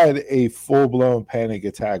I had a full blown panic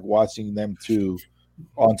attack watching them two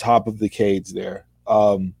on top of the cage there.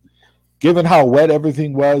 Given how wet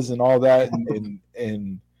everything was and all that,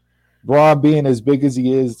 and Braun being as big as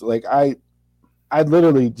he is, like I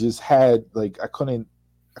literally just had I couldn't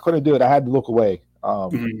do it. I had to look away. I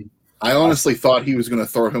honestly thought he was going to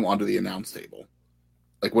throw him onto the announce table.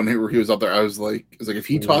 Like when he was up there, I was like, if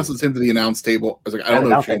he tosses him to the announce table, I was like, I don't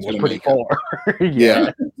know if Shane's going to make it.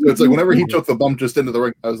 Yeah. So it's like whenever he took the bump just into the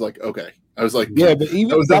ring, I was like, okay. I was like, yeah, but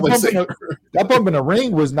even that bump in the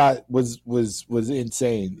ring was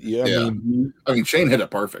insane. Yeah, I mean, Shane hit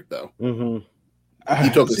it perfect though. Mm-hmm. He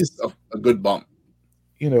took a good bump.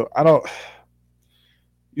 I don't.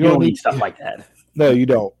 You don't need stuff like that. No, you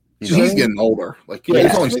don't. He's getting older. Like,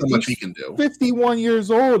 there's only so much he can do. 51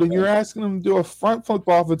 years old, and you're asking him to do a front flip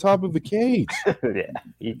off the top of the cage. Yeah,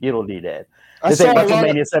 you don't need that. This ain't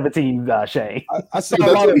WrestleMania 17, Shane. I saw a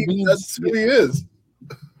lot of memes. That's who he is.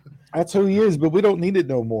 That's who he is, but we don't need it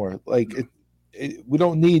no more. Like, we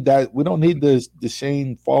don't need that. We don't need the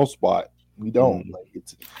Shane fall spot. We don't.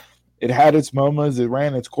 It had its moments. It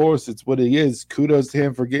ran its course. It's what it is. Kudos to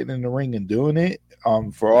him for getting in the ring and doing it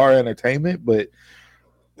for our entertainment. But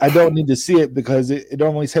I don't need to see it because it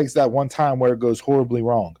only takes that one time where it goes horribly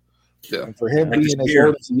wrong. Yeah. And for him being as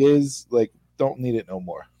old as he is, don't need it no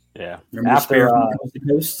more. Yeah. After after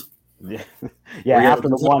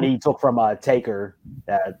the one he took from Taker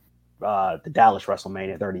at the Dallas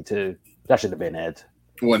WrestleMania 32, that should have been it.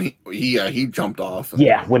 When he jumped off.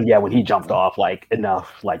 When he jumped off,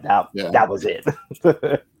 enough, that was it.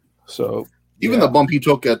 So even the bump he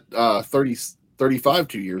took at 35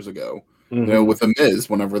 2 years ago, with the Miz,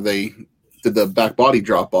 whenever they did the back body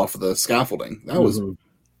drop off of the scaffolding, that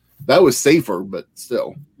was safer, but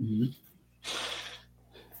still.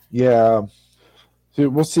 Yeah, so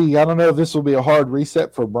we'll see. I don't know if this will be a hard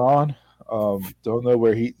reset for Braun. Don't know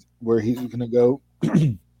where he's going to go.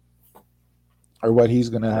 Or what he's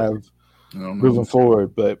going to have moving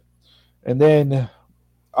forward. And then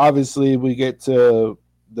obviously we get to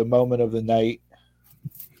the moment of the night,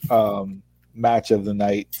 match of the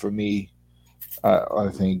night for me. I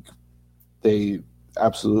think they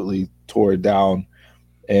absolutely tore it down.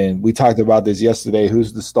 And we talked about this yesterday.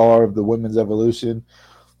 Who's the star of the women's evolution?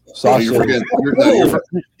 Sasha.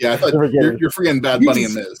 You're forgetting Bad Bunny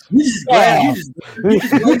and Miz. That's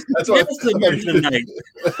what I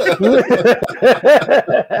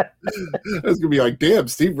was gonna be like, damn,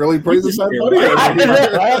 Steve really praises Bad Bunny.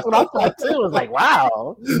 That's what I thought too. I was like,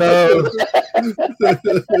 wow. No,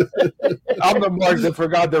 I'm the Mark that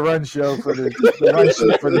forgot the run show for the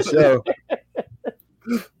show.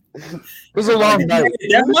 It was a long night.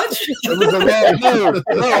 That much? It was a long.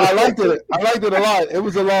 No, I liked it. I liked it a lot. It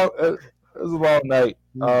was a long night.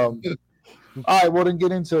 All right, well then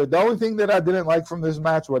get into it. The only thing that I didn't like from this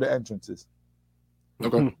match were the entrances.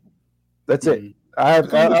 Okay, that's it.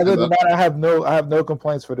 Other than that, I have no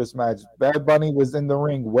complaints for this match. Bad Bunny was in the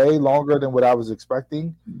ring way longer than what I was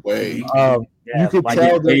expecting. Way. You could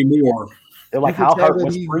tell that more. They're like how hurt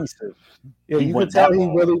was Priest. Yeah, you could tell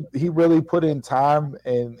he really put in time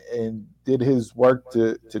and did his work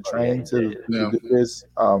to train to do this.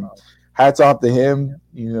 Hats off to him,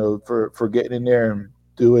 for getting in there and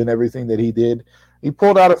doing everything that he did. He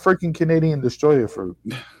pulled out a freaking Canadian Destroyer for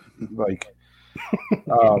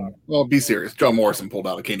well, be serious. John Morrison pulled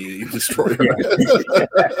out a Canadian Destroyer.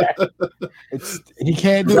 He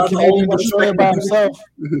can't do a Canadian Destroyer by himself.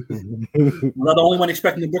 Was I the only one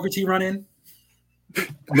expecting the Booker T run in?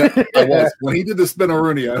 No, I was. When he did the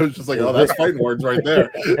Spinaroonie, I was just like, oh, that's fighting words right there.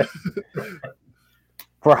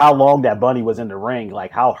 For how long that Bunny was in the ring,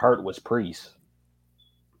 how hurt was Priest?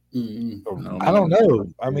 I don't know.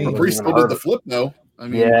 I mean, Priest still did the flip, though. I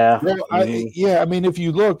mean, I mean, if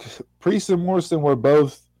you look, Priest and Morrison were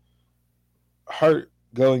both hurt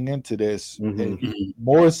going into this. And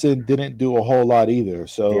Morrison didn't do a whole lot either.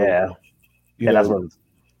 So that's what.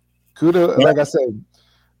 Kudos, like I said,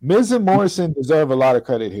 Miz and Morrison deserve a lot of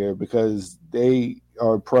credit here because they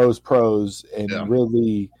are pros and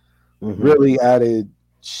really added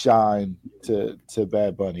shine to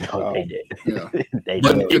Bad Bunny. They did. Yeah. They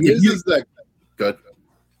But did.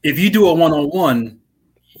 if you do a one-on-one,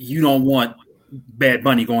 you don't want Bad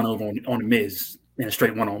Bunny going over on the Miz in a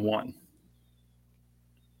straight one-on-one.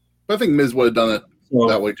 I think Miz would have done it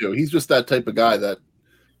that way too. He's just that type of guy that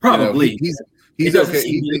probably He's doesn't okay.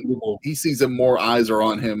 seem believable. He sees that more eyes are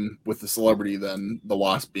on him with the celebrity than the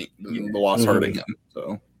loss hurting him.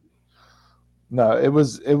 So No, it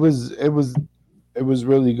was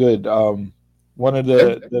really good. One of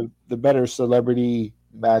the better celebrity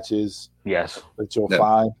matches Yes. that you'll Yeah.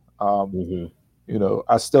 find. You know,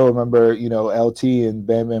 I still remember, you know, LT and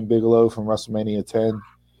Bam Bam Bigelow from WrestleMania 10.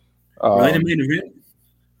 Were they the main event?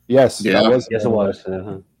 Yes, Yeah. that was. Yes, it was.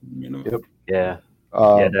 You know, Yep. Yeah.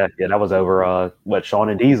 Um, That was over Shawn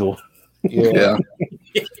and Diesel. yeah,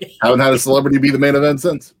 haven't had a celebrity be the main event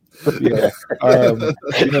since. yeah.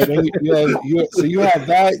 You know, then you have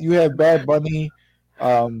that. You have Bad Bunny.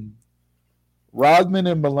 Rodman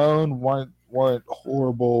and Malone weren't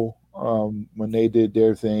horrible when they did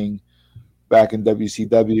their thing back in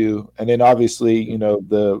WCW, and then obviously, you know,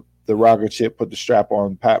 the rocket ship put the strap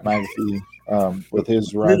on Pat McAfee with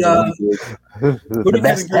his run. The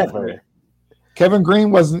best ever. Kevin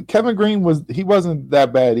Green wasn't that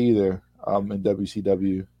bad either in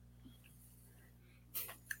WCW.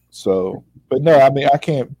 So, but no, I mean, I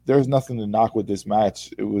can't. There's nothing to knock with this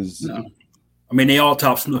match. It was. no. I mean, they all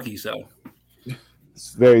top Snooki, so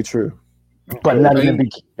It's very true. But none of them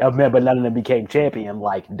became champion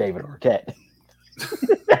like David Arquette.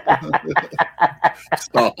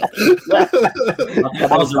 Stop. that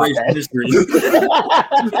was a race history.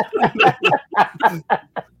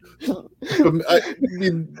 I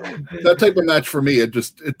mean, that type of match for me, it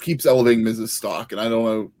keeps elevating Miz's stock, and I don't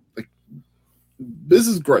know. Like, Miz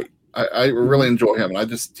is great. I really enjoy him,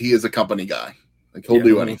 and he is a company guy. Like, he'll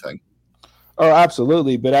do anything. Oh,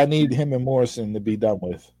 absolutely. But I need him and Morrison to be done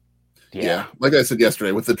with. Yeah, like I said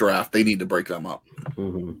yesterday, with the draft, they need to break them up.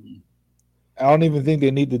 Mm-hmm. I don't even think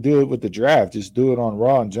they need to do it with the draft. Just do it on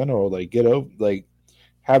Raw in general. Like,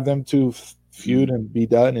 have them two feud and be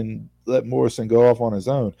done, and let Morrison go off on his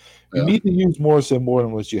own. You need to use Morrison more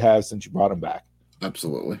than what you have since you brought him back.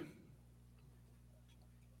 Absolutely.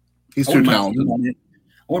 He's too talented. I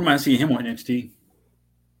wouldn't mind seeing him on NXT.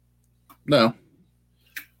 No.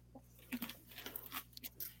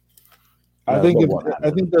 I think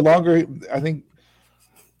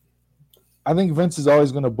Vince is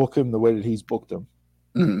always going to book him the way that he's booked him.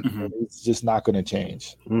 Mm-hmm. It's just not going to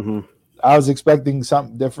change. Mm-hmm. I was expecting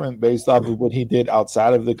something different based off of what he did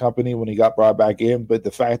outside of the company when he got brought back in, but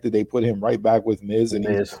the fact that they put him right back with Miz and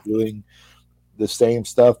he's doing the same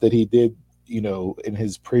stuff that he did, you know, in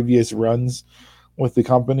his previous runs with the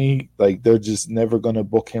company, like, they're just never going to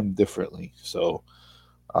book him differently. So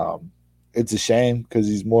it's a shame because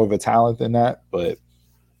he's more of a talent than that. But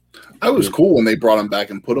I was cool when they brought him back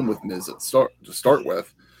and put him with Miz to start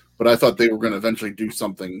with, but I thought they were going to eventually do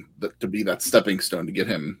something to be that stepping stone to get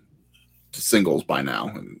him to singles by now.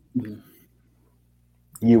 And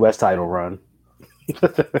U.S. title run.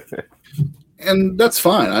 And that's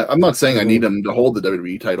fine. I'm not saying I need him to hold the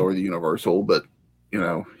WWE title or the Universal, but, you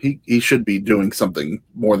know, he should be doing something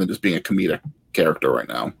more than just being a comedic character right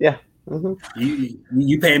now. Yeah. Mm-hmm.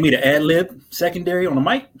 You paying me to ad lib secondary on the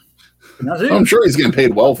mic? That's it. I'm sure he's getting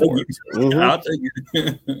paid well for it. Mm-hmm. I'll take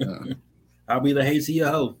it. Yeah. I'll be the Hey See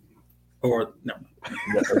Ya Ho. Or no.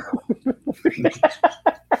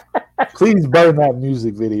 please burn that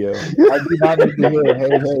music video. I do not need to hear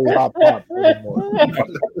 "Hey Hey Hop Hop" anymore.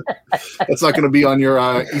 That's not going to be on your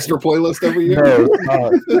Easter playlist every year? No, it's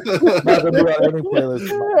not. It's not going to be on any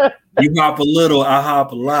playlist. You hop a little, I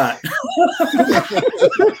hop a lot.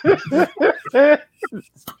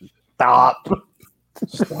 Stop.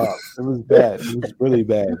 It was bad. It was really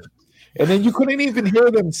bad. And then you couldn't even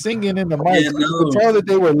hear them singing in the mic. Yeah, no. You could tell that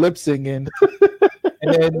they were lip singing.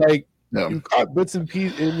 And then, like, No. you caught bits and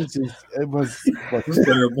pieces. It was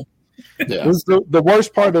Terrible. Yeah. It was the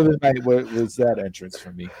worst part of the night was that entrance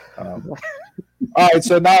for me. All right,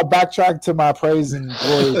 so now backtrack to my praise and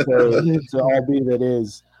glory to all be that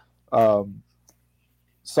is.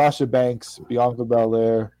 Sasha Banks, Bianca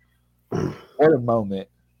Belair. What a moment.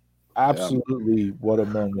 Absolutely what a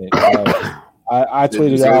moment. I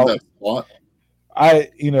tweeted out. I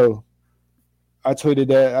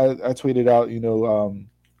tweeted out,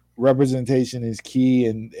 representation is key,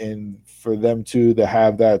 and for them to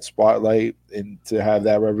have that spotlight and to have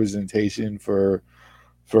that representation for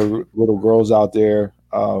little girls out there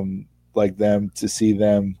like them, to see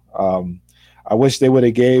them. I wish they would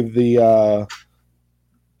have gave the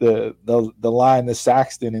line to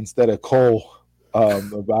Saxton instead of Cole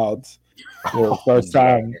about first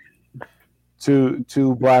time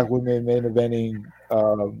two black women main eventing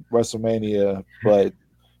WrestleMania, but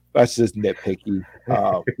that's just nitpicky.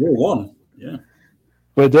 One, yeah.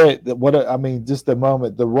 But just the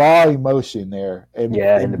moment, the raw emotion there, and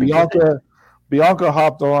Bianca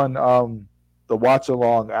hopped on watch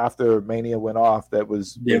along after Mania went off. That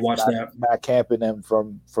was with watch that. Matt Camp and them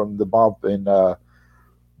from the bump, and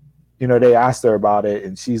they asked her about it,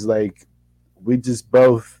 and she's like,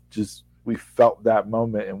 we felt that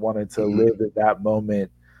moment and wanted to live in that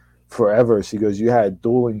moment forever. She goes, you had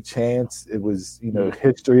dueling chants. It was,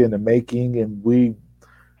 history in the making, and we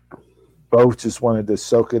both just wanted to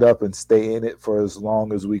soak it up and stay in it for as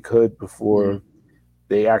long as we could before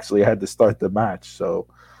they actually had to start the match. So,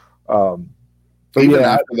 even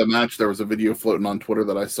after the match, there was a video floating on Twitter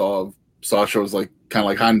that I saw of Sasha was like kind of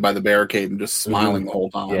like hiding by the barricade and just smiling the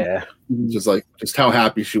whole time. Yeah, just how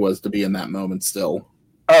happy she was to be in that moment still.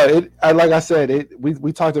 Like I said,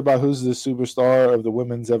 we talked about who's the superstar of the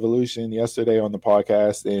women's evolution yesterday on the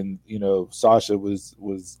podcast, and Sasha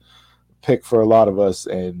was picked for a lot of us,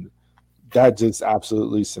 and that just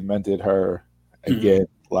absolutely cemented her again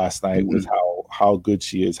last night with how good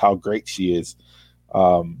she is, how great she is.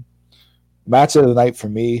 Match of the night for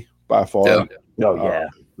me by far.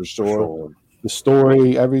 For sure. The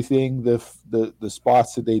story, everything, the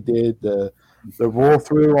spots that they did, the roll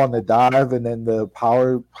through on the dive, and then the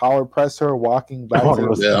power press her walking back to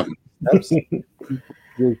the steps.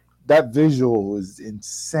 That visual was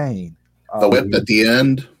insane. The whip at the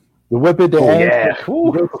end. The whip at the end,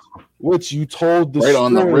 which you told the right story,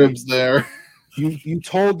 on the ribs there. You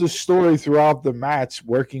told the story throughout the match,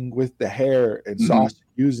 working with the hair and Sasha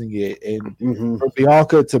using it, and for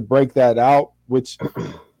Bianca to break that out, which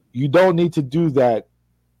you don't need to do that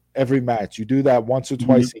every match. You do that once or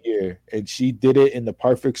twice a year, and she did it in the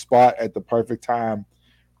perfect spot at the perfect time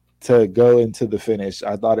to go into the finish.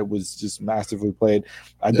 I thought it was just massively played.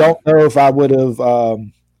 I don't know if I would have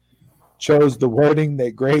chose the wording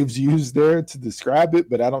that Graves used there to describe it,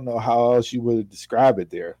 but I don't know how else you would describe it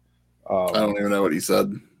there. I don't even know what he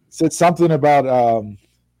said. Said something about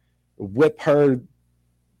whip her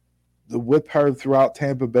throughout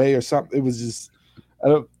Tampa Bay or something. It was just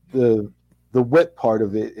the whip part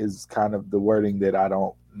of it is kind of the wording that I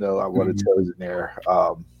don't know I would have chosen there.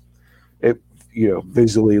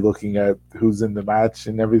 Visually looking at who's in the match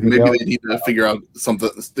and everything. Maybe else. they need to figure out something.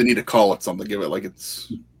 They need to call it something. Give it like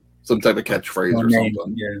it's some type of catchphrase or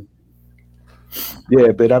something.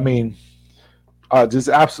 Yeah, but I mean, just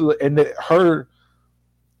absolutely. And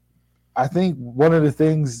I think one of the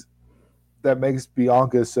things that makes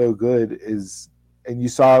Bianca so good is, and you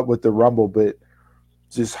saw it with the Rumble, but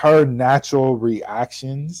just her natural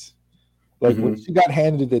reactions. Like when she got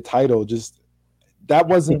handed the title, just that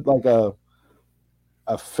wasn't like a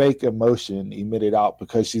fake emotion emitted out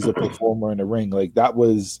because she's a performer in the ring. Like that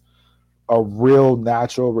was a real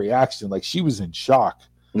natural reaction. Like she was in shock.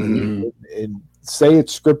 And say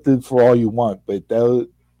it's scripted for all you want, but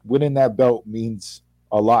winning that belt means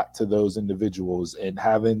a lot to those individuals, and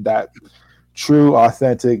having that true,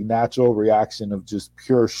 authentic, natural reaction of just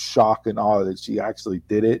pure shock and awe that she actually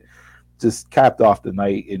did it just capped off the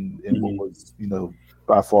night in what was,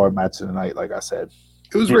 by far a match of the night, like I said.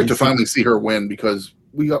 It was great to finally see her win because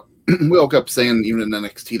we all kept saying, even in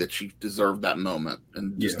NXT, that she deserved that moment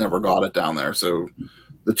and just never got it down there. So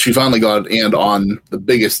that she finally got it, and on the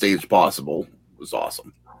biggest stage possible, was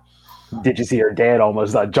awesome. Did you see her dad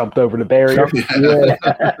almost jumped over the barrier? Security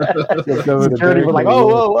was like,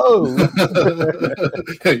 "Oh, whoa!"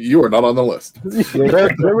 You are not on the list.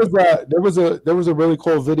 There was a really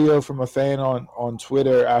cool video from a fan on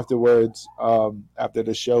Twitter afterwards. After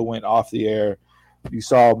the show went off the air, you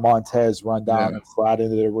saw Montez run down and slide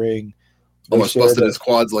into the ring. Almost busted his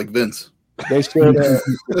quads like Vince. They shared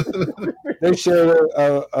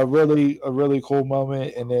a really cool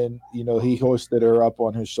moment, and then he hoisted her up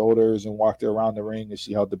on his shoulders and walked her around the ring, and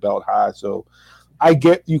she held the belt high. So I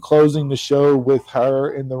get you closing the show with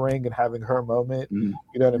her in the ring and having her moment. You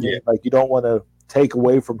know what I mean? Like you don't want to take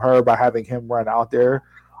away from her by having him run out there,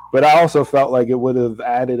 but I also felt like it would have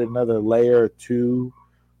added another layer to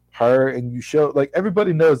her. And you show, like,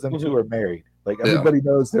 everybody knows them two are married. Like everybody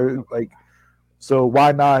knows they're like. So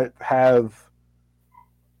why not have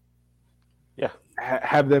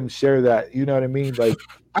them share that? You know what I mean? Like,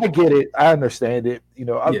 I get it. I understand it.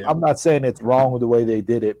 I'm not saying it's wrong with the way they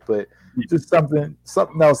did it, but just something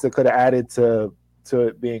else that could have added to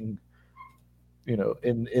it being,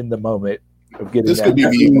 in the moment of getting this that. Could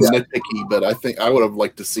be nitpicky, but I think I would have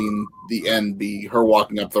liked to seen the end be her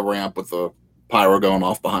walking up the ramp with the pyro going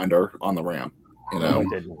off behind her on the ramp. I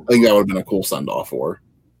think that would have been a cool send off for her.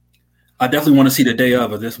 I definitely want to see the day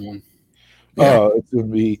of this one. It's going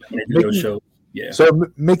to be show. Yeah. So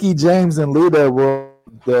Mickie James and Lita were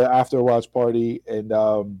the after watch party, and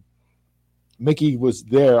Mickie was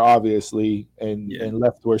there obviously, and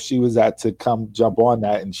left where she was at to come jump on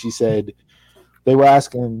that. And she said they were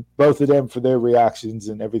asking both of them for their reactions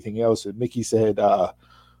and everything else. And Mickey said, I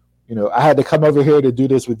had to come over here to do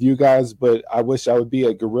this with you guys, but I wish I would be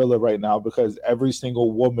a Gorilla right now because every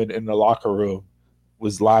single woman in the locker room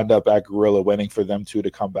was lined up at Gorilla waiting for them two to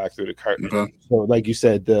come back through the curtain. Okay. So like you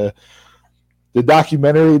said, the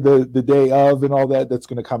documentary, the day of and all that's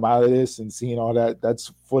going to come out of this and seeing all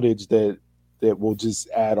that's footage that will just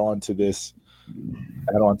add on to this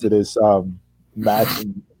match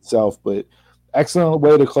in itself. But excellent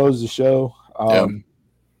way to close the show.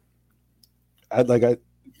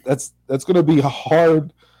 That's going to be a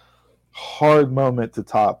hard moment to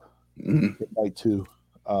top night two.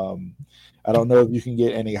 I don't know if you can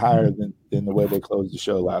get any higher than the way they closed the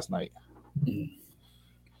show last night.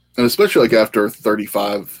 And especially like after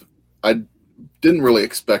 35, I didn't really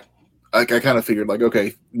expect. Like I kind of figured like,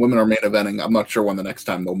 okay, women are main eventing. I'm not sure when the next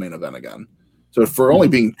time they'll main event again. So for only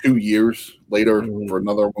being 2 years later for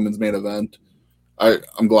another women's main event,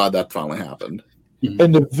 I'm glad that finally happened.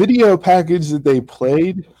 And the video package that they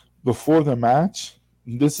played before the match,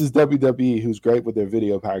 this is WWE, who's great with their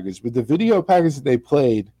video package, but the video package that they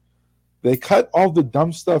played, they cut all the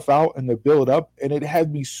dumb stuff out in the build up, and it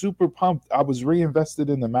had me super pumped. I was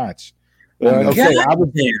reinvested in the match. I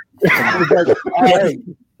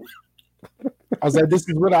was like, this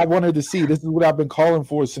is what I wanted to see. This is what I've been calling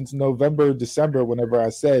for since November, December, whenever I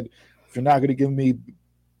said, if you're not going to give me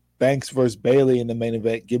Banks versus Bayley in the main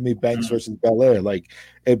event, give me Banks versus Belair. Like,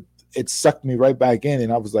 it sucked me right back in,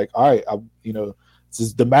 and I was like, all right, this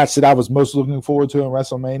is the match that I was most looking forward to in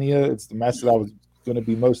WrestleMania. It's the match that I was going to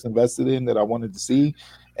be most invested in, that I wanted to see,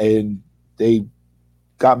 and they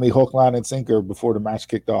got me hook, line, and sinker before the match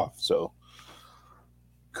kicked off. So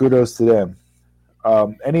kudos to them.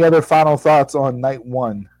 Any other final thoughts on night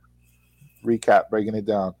one? Recap, breaking it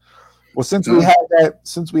down. Well, since we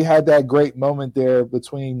had that great moment there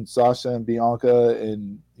between Sasha and Bianca,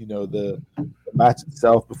 and the match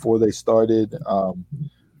itself before they started,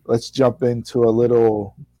 let's jump into a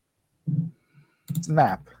little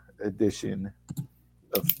snap edition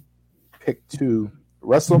of Pick 2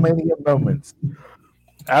 WrestleMania moments.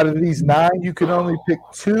 Out of these 9, you can only pick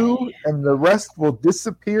 2, and the rest will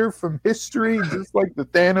disappear from history, just like the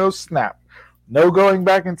Thanos snap. No going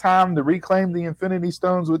back in time to reclaim the Infinity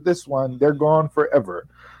Stones with this one. They're gone forever.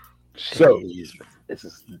 So this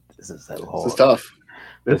is so hard. This is tough.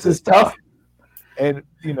 This is tough. And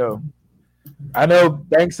I know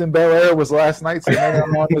Banks and Belair was last night, so they're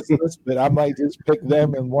not on this list, but I might just pick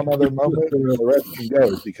them in one other moment, and the rest can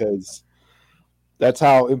go, because that's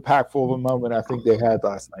how impactful of a moment I think they had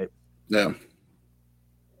last night. Yeah.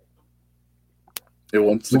 It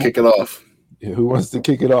wants to kick it off. Yeah, who wants to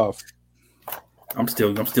kick it off? I'm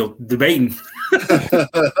still debating.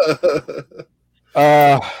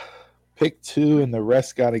 Pick 2, and the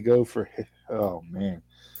rest got to go for. Oh man.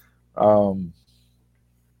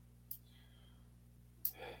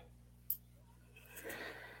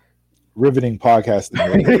 Riveting podcasting.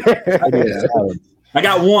 I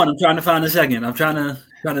got one. I'm trying to find a second. I'm trying to.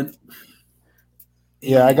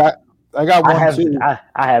 Yeah, I got one too. I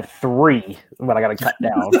have 3, but I got to cut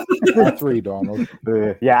down. I have 3, Donald.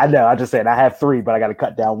 Yeah, I know. I just said I have 3, but I got to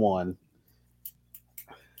cut down 1.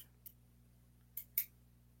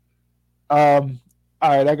 All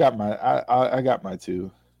right, I got my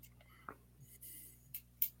 2.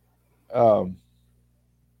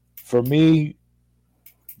 For me,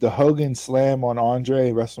 the Hogan slam on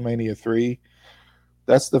Andre, WrestleMania 3.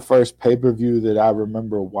 That's the first pay-per-view that I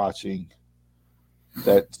remember watching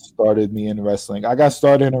that started me in wrestling. I got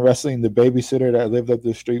started in wrestling. The babysitter that lived up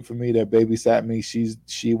the street from me that babysat me,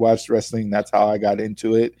 she watched wrestling. That's how I got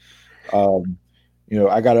into it. I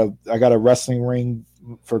got a wrestling ring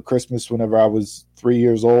for Christmas whenever I was 3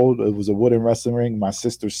 years old. It was a wooden wrestling ring. My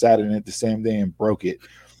sister sat in it the same day and broke it.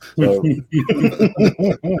 So you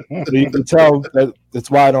can tell that's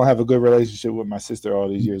why I don't have a good relationship with my sister all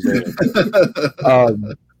these years later.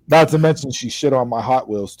 Not to mention she shit on my Hot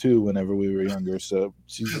Wheels too whenever we were younger. So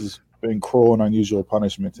she's just been cruel and unusual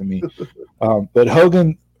punishment to me. But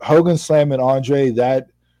Hogan slamming Andre, that,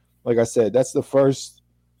 like I said, that's the first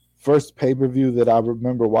pay-per-view that I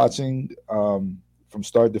remember watching from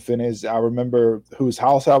start to finish. I remember whose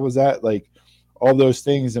house I was at, like all those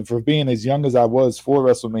things. And for being as young as I was for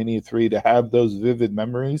WrestleMania 3 to have those vivid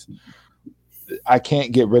memories, I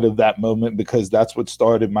can't get rid of that moment because that's what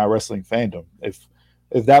started my wrestling fandom.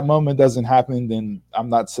 If that moment doesn't happen, then I'm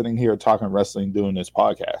not sitting here talking wrestling doing this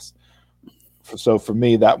podcast. So for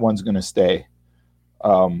me, that one's going to stay.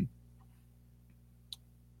 The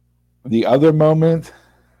other moment,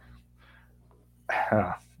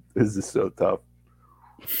 this is so tough.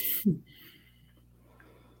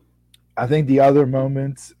 I think the other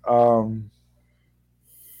moments, for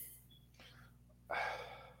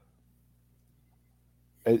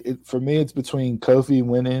me, it's between Kofi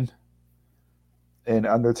winning and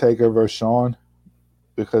Undertaker versus Shawn,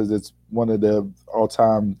 because it's one of the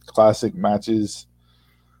all-time classic matches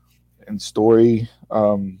and story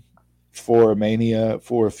for a Mania,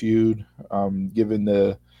 for a feud, given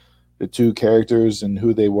the two characters and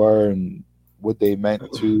who they were and what they meant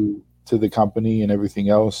to the company and everything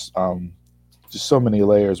else. Just so many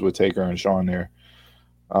layers with Taker and Shawn there.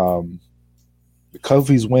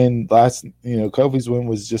 Kofi's win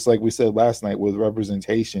was just like we said last night, with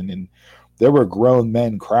representation, and there were grown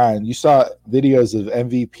men crying. You saw videos of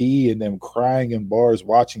MVP and them crying in bars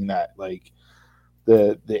watching that. Like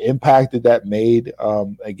the impact that made,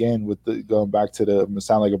 again, with the going back to the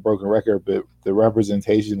sound like a broken record, but the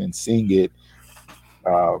representation and seeing it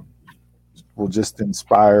will just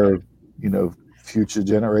inspire, future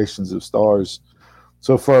generations of stars.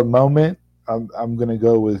 So for a moment, I'm gonna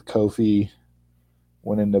go with Kofi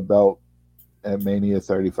winning the belt at Mania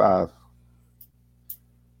 35.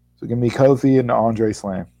 So give me Kofi and the Andre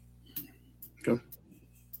Slam. Okay.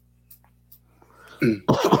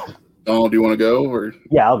 Donald, do you want to go? Or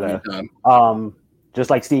yeah, I'll go.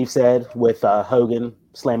 Just like Steve said, with Hogan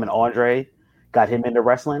slamming Andre, got him into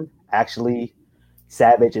wrestling. Actually,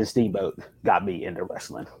 Savage and Steamboat got me into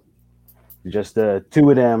wrestling. Just the two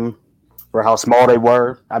of them, for how small they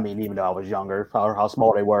were. I mean, even though I was younger, for how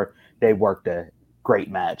small they were, they worked a great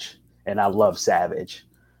match. And I love Savage.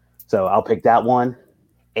 So I'll pick that one.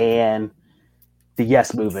 And the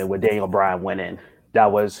Yes Movement with Daniel Bryan winning.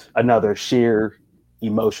 That was another sheer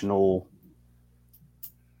emotional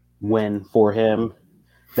win for him.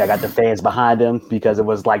 That got the fans behind him, because it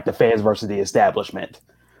was like the fans versus the establishment,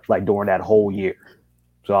 like during that whole year.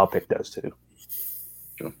 So I'll pick those two.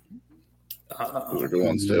 Those are good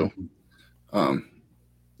ones too. You want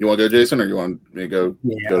to go, Jason, or you want me to go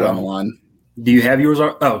down the line? Do you have yours?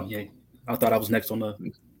 Oh, yeah. I thought I was next on that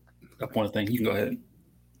point of thing. You can go ahead.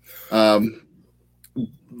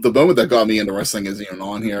 The moment that got me into wrestling isn't even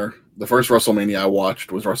on here. The first WrestleMania I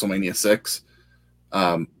watched was WrestleMania 6.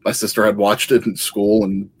 My sister had watched it in school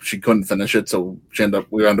and she couldn't finish it, so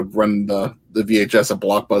we ended up running the VHS at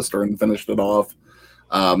Blockbuster and finished it off.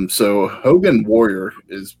 So Hogan Warrior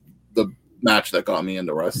is the match that got me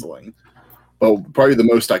into wrestling. But probably the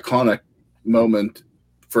most iconic moment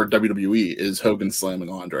for WWE is Hogan slamming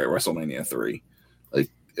Andre at WrestleMania 3. Like,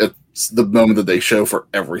 it's the moment that they show for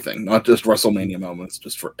everything, not just WrestleMania moments,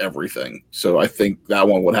 just for everything. So I think that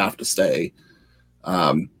one would have to stay.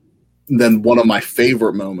 Then one of my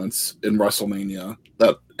favorite moments in WrestleMania,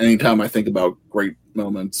 that anytime I think about great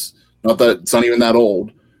moments, not that it's not even that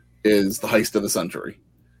old, is the Heist of the Century.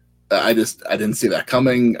 I didn't see that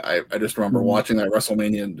coming. I just remember watching that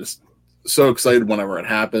WrestleMania and just so excited whenever it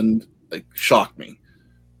happened. Like, shocked me.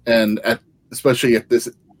 And especially at this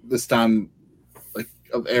time, like,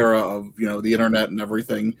 of era of the internet and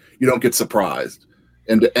everything, you don't get surprised.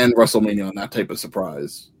 And to end WrestleMania on that type of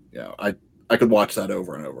surprise, I could watch that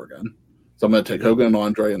over and over again. So I'm going to take Hogan and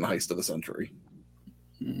Andre and the Heist of the Century.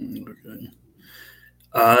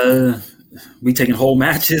 Okay. We taking whole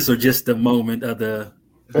matches or just the moment of the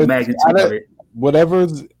magnitude of it?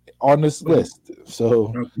 Whatever's on this list.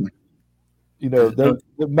 So, the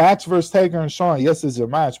match versus Taker and Shawn, yes, it's a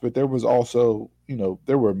match, but there was also,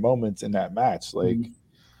 there were moments in that match. Like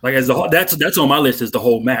as the whole, that's on my list is the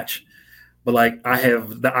whole match. But like I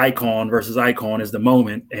have the Icon versus Icon as the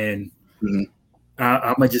moment, and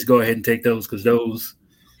I might just go ahead and take those, because those,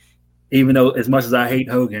 even though as much as I hate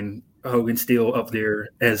Hogan, Hogan's still up there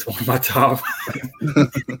as one of my top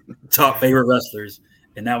favorite wrestlers,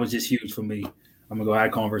 and that was just huge for me. I'm gonna go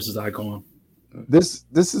Icon versus Icon. This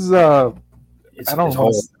is I don't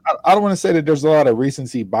want to say that there's a lot of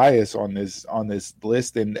recency bias on this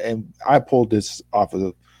list, and I pulled this off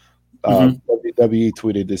of WWE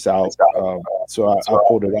tweeted this out, so I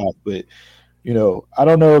pulled it off, but. I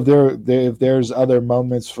don't know if there's other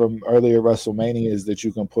moments from earlier WrestleManias that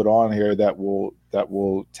you can put on here that will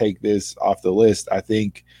take this off the list. I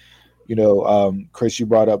think, Chris, you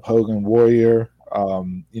brought up Hogan Warrior.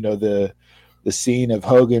 The scene of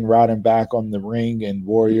Hogan riding back on the ring and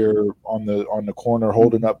Warrior on the corner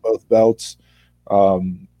holding up both belts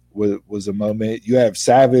was a moment. You have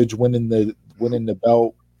Savage winning the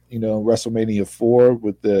belt, WrestleMania 4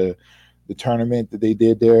 with the tournament that they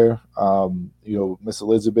did there, Miss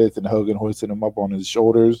Elizabeth and Hogan hoisting him up on his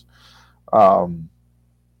shoulders. I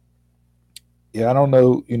don't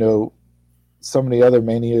know, some of the other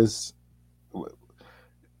Manias,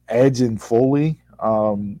 Edge and Foley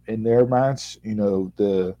in their match,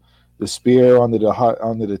 the spear onto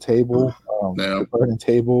the table, the burning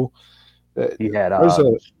table. He had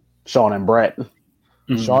There's Sean and Brett.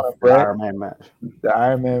 Sean and The Brett, Iron Man match. the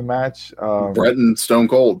Iron Man match. Brett and Stone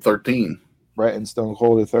Cold 13. Brett and Stone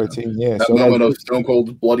Cold at 13. Yeah, That so moment of Stone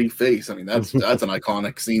Cold's bloody face. I mean, that's an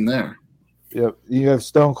iconic scene there. Yep, you have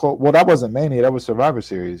Stone Cold. Well, that wasn't Mania. That was Survivor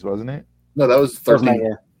Series, wasn't it? No, that was 13.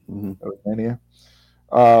 Mania. That was Mania.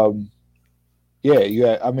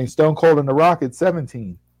 Yeah. I mean, Stone Cold and The Rock at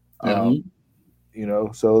 17. You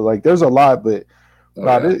know, so like, there's a lot, but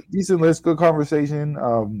decent list, good conversation.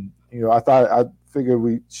 You know, I figured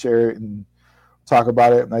we'd share it and talk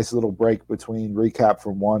about it. Nice little break between recap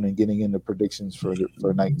from one and getting into predictions for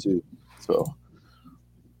night two. So,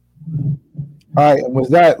 all right, and with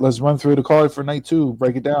that, let's run through the card for night two.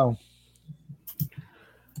 Break it down.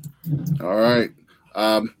 All right.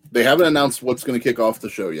 They haven't announced what's going to kick off the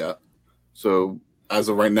show yet. So as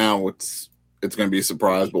of right now, it's going to be a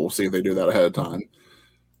surprise, but we'll see if they do that ahead of time.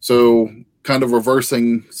 So kind of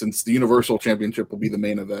reversing, since the Universal Championship will be the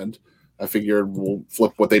main event, I figured we'll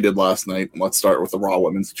flip what they did last night. Let's start with the Raw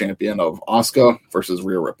Women's Champion of Asuka versus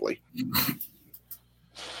Rhea Ripley.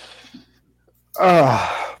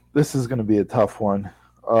 This is going to be a tough one.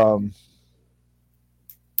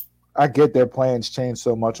 I get their plans changed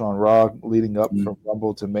so much on Raw leading up from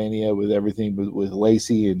Rumble to Mania with everything with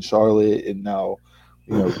Lacey and Charlotte, and now,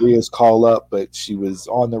 you know, Rhea's call up, but she was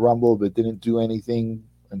on the Rumble but didn't do anything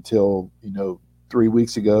until, you know, 3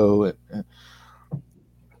 weeks ago.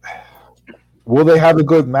 Will they have a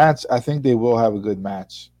good match? I think they will have a good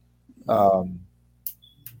match. I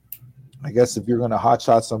guess if you're going to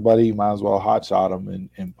hotshot somebody, you might as well hotshot them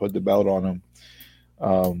and put the belt on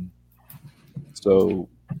them. So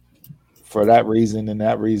for that reason and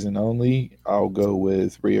that reason only, I'll go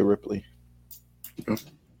with Rhea Ripley.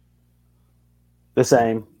 The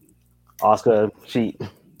same. Asuka, she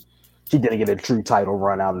didn't get a true title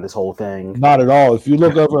run out of this whole thing. Not at all. If you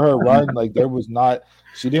look over her run, like, there was not.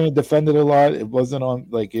 She didn't defend it a lot. It wasn't on,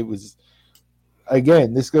 like, it was.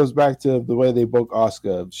 Again, this goes back to the way they book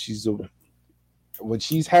Asuka. When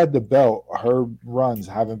she's had the belt, her runs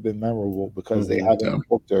haven't been memorable because they haven't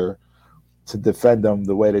booked her to defend them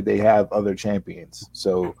the way that they have other champions.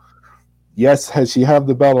 So, yes, has she had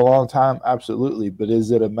the belt a long time? Absolutely. But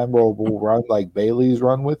is it a memorable run like Bayley's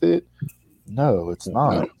run with it? No, it's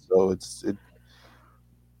not. So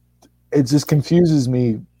it just confuses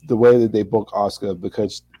me the way that they book Asuka,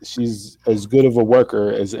 because she's as good of a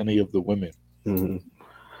worker as any of the women. Mm-hmm.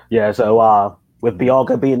 Yeah, so with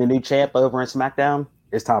Bianca being the new champ over in SmackDown,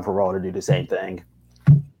 it's time for Raw to do the same thing.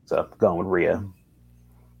 So going with Rhea.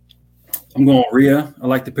 I'm going with Rhea. I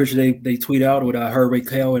like the picture they tweet out with her,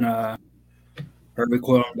 Raquel, and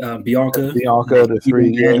Bianca. Bianca, the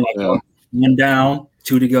three. One down,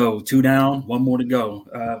 two to go. Two down, one more to go.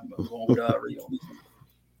 I'm going with Rhea.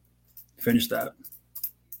 Finish that.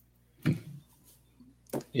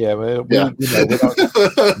 Yeah, man.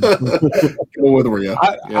 Go with Rhea.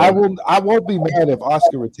 I won't be mad if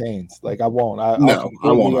Asuka retains. Like, I won't. I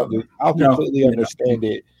won't. I'll completely understand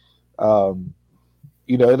it.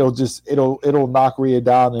 You know, it'll knock Rhea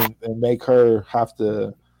down and make her have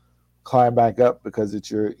to climb back up, because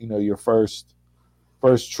it's your first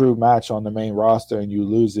true match on the main roster, and you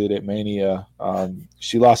lose it at Mania.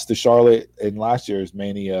 She lost to Charlotte in last year's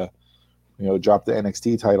Mania. You know, dropped the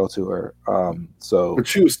NXT title to her. But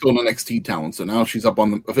she was still an NXT talent, so now she's up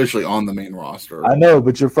officially on the main roster. I know,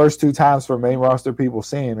 but your first two times for main roster people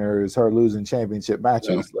seeing her is her losing championship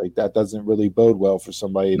matches. Like, that doesn't really bode well for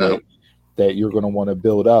somebody that you're going to want to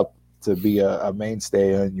build up to be a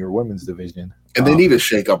mainstay in your women's division. And they need a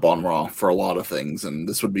shake-up on Raw for a lot of things, and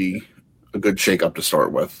this would be a good shake-up to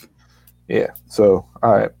start with. Yeah, so,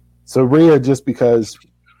 all right. So, Rhea, just because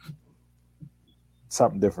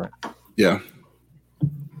something different. Yeah.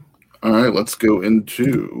 All right, let's go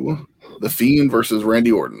into The Fiend versus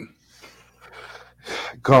Randy Orton.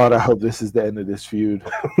 God, I hope this is the end of this feud.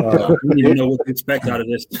 We don't even know what to expect out of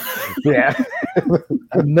this. Yeah.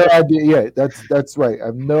 I have no idea. Yeah, that's right. I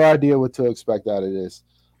have no idea what to expect out of this.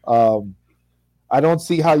 I don't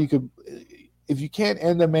see how you could, if you can't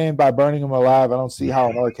end the man by burning him alive, I don't see how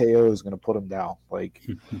an RKO is going to put him down. Like,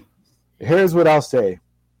 here's what I'll say.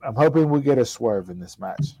 I'm hoping we get a swerve in this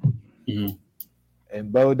match. Mm-hmm.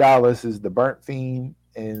 And Bo Dallas is the burnt Fiend,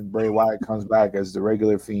 and Bray Wyatt comes back as the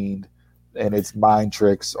regular Fiend, and it's mind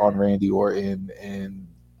tricks on Randy Orton, and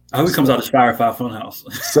I hope he comes out as Firefly Funhouse.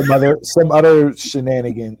 some other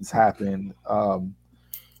shenanigans happen.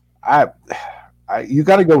 You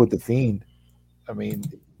got to go with the Fiend. I mean,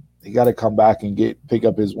 he got to come back and pick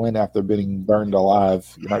up his win after being burned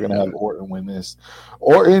alive. You're not going to have Orton win this.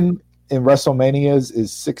 Orton in WrestleManias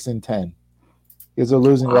is 6-10. He has a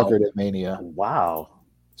losing record at Mania. Wow.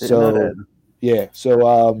 Didn't know that. Yeah.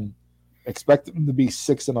 So expect him to be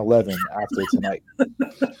 6-11 after tonight.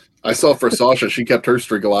 I saw for Sasha, she kept her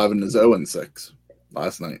streak alive and is 0-6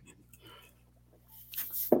 last night.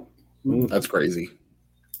 That's crazy.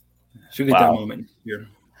 She'll get that moment here.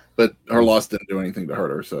 But her loss didn't do anything to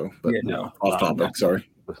hurt her, so but off topic, sorry.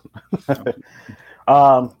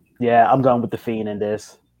 Yeah, I'm going with the Fiend in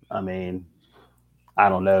this. I mean, I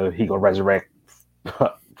don't know. He gonna resurrect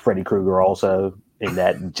Freddy Krueger also in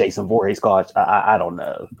that Jason Voorhees clutch. I don't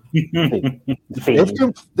know.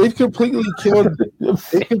 They've completely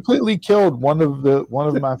killed one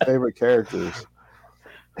of my favorite characters.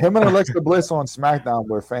 Him and Alexa Bliss on SmackDown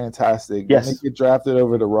were fantastic. Yes. They get drafted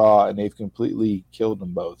over to Raw, and they've completely killed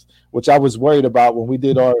them both, which I was worried about when we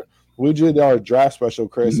did our draft special,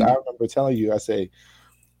 Chris. I remember telling you, I say,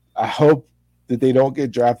 I hope that they don't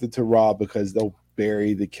get drafted to Raw because they'll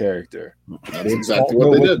bury the character. That's exactly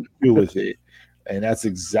what they did. To do with it, and that's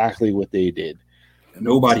exactly what they did.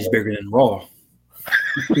 Nobody's bigger than Raw.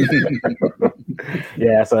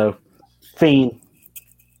 Yeah, so Fiend.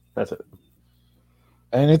 That's it.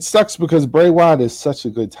 And it sucks because Bray Wyatt is such a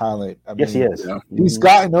good talent. I Yes, mean, he is. Yeah. He's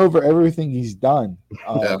gotten over everything he's done.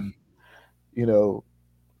 You know,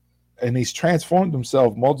 and he's transformed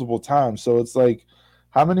himself multiple times. So it's like,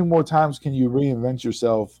 how many more times can you reinvent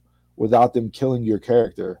yourself without them killing your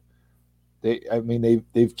character?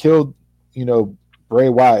 They've killed, you know, Bray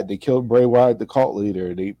Wyatt. They killed Bray Wyatt, the cult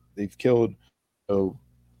leader. They've killed, you know,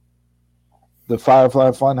 the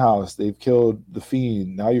Firefly Funhouse. They've killed the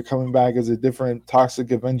Fiend. Now you're coming back as a different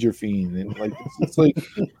Toxic Avenger Fiend, and like it's like,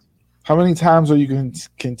 how many times are you going to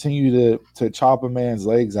continue to chop a man's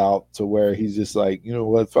legs out to where he's just like, you know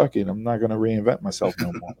what, fuck it, I'm not going to reinvent myself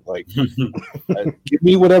no more. Like, give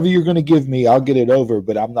me whatever you're going to give me, I'll get it over,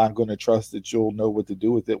 but I'm not going to trust that you'll know what to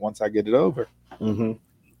do with it once I get it over. Mm-hmm.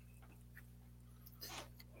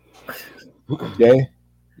 Okay,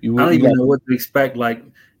 I don't even know what to expect. Like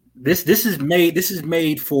this is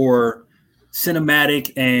made for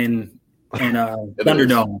cinematic and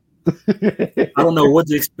Thunderdome. I don't know what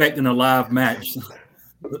to expect in a live match.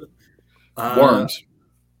 Worms.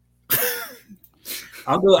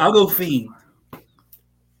 I'll go Fiend.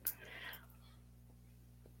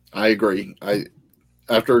 I agree.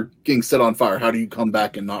 After getting set on fire, how do you come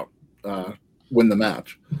back and not win the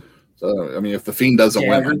match? So I mean, if the Fiend doesn't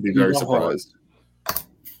win, I'd be very surprised.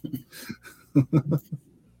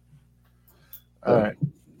 All right,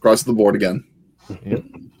 across the board again. Yep.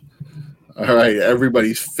 All right,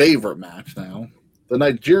 everybody's favorite match now. The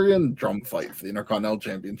Nigerian drum fight for the Intercontinental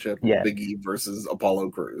Championship. Yeah. Big E versus Apollo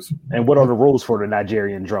Crews. And what are the rules for the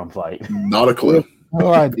Nigerian drum fight? Not a clue.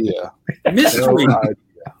 No idea. Mystery. No idea.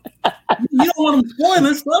 You don't want them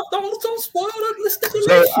spoiling stuff. Don't spoil it. Let's stick with So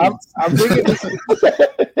that.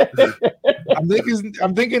 I'm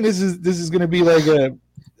thinking this is going to be like a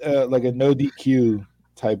no DQ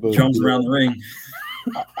type of Drums around the ring.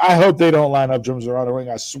 I hope they don't line up drums around the ring.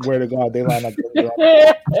 I swear to God, they line up drums around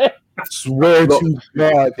the ring. I swear to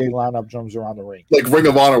God, they line up drums around the ring. Like Ring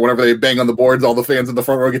of Honor, whenever they bang on the boards, all the fans in the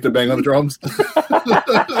front row get to bang on the drums.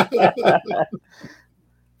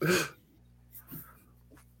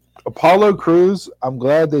 Apollo Crews, I'm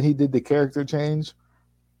glad that he did the character change.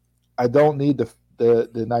 I don't need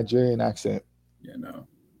the Nigerian accent. Yeah, no.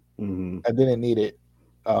 Mm-hmm. I didn't need it.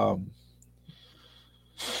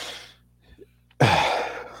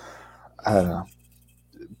 I don't know.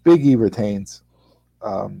 Big E retains.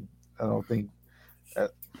 I don't think.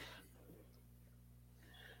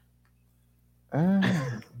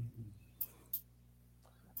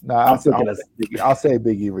 I'll say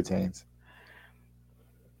Big E retains.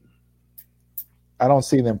 I don't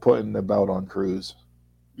see them putting the belt on Crews,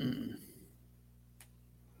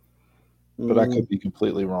 but I could be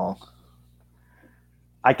completely wrong.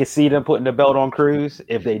 I could see them putting the belt on Crews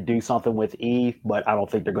if they do something with Eve, but I don't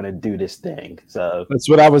think they're going to do this thing. So that's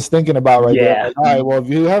what I was thinking about there. Yeah. Like, all right, well, if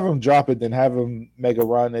you have him drop it, then have him make a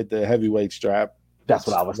run at the heavyweight strap. That's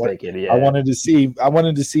what I was thinking. Yeah, I wanted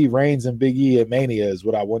to see Reigns and Big E at Mania is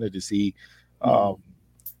what I wanted to see. But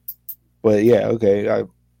yeah, okay.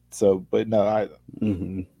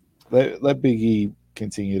 Let Big E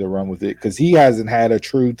continue to run with it because he hasn't had a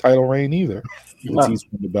true title reign either. Since he's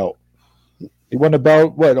won the belt. He won the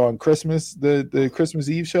belt on Christmas, the Christmas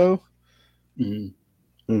Eve show.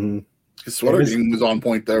 Mm-hmm. Mm-hmm. His sweater game was on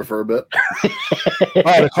point there for a bit.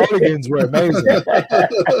 The cardigans were amazing,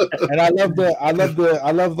 and I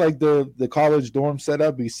love like the college dorm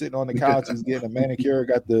setup. He's sitting on the couch, he's getting a manicure,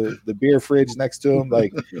 got the beer fridge next to him.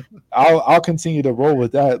 Like, I'll continue to roll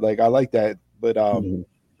with that. Like, I like that, but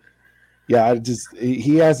yeah,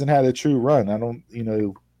 he hasn't had a true run. I don't,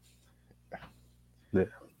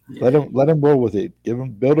 let him roll with it.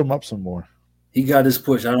 Build him up some more. He got his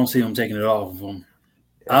push. I don't see him taking it off of him.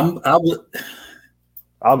 I'll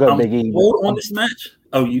go Big E. On this match.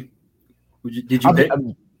 Oh, did you pick?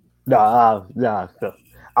 No.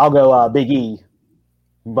 I'll go Big E.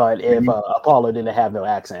 But if Apollo didn't have no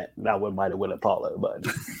accent, I might have went Apollo. But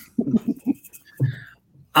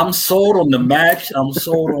I'm sold on the match. I'm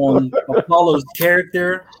sold on Apollo's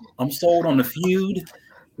character. I'm sold on the feud.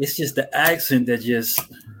 It's just the accent that just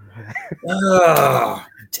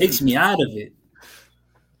takes me out of it.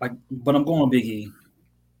 But I'm going Big E.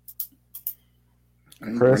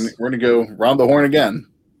 Chris? We're going to go round the horn again.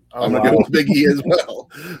 I'm going to go with Big E as well.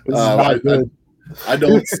 I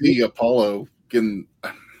don't see Apollo getting.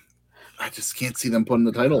 I just can't see them putting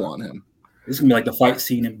the title on him. This is going to be like the fight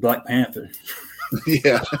scene in Black Panther.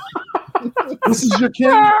 Yeah. This is your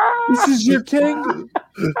king. This is your king.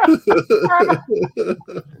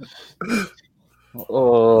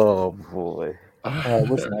 Oh, boy.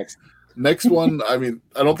 What's next? Next one, I mean,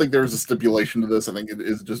 I don't think there's a stipulation to this. I think it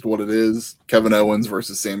is just what it is. Kevin Owens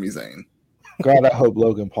versus Sami Zayn. God, I hope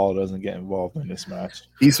Logan Paul doesn't get involved in this match.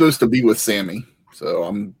 He's supposed to be with Sami, so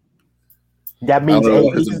I'm. That means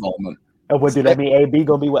his involvement. What do that mean? AB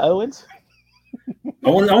gonna be with Owens? I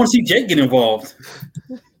want to see Jake get involved.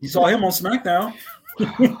 You saw him on SmackDown.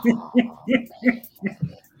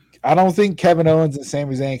 I don't think Kevin Owens and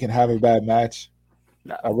Sami Zayn can have a bad match.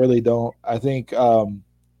 No. I really don't. I think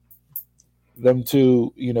them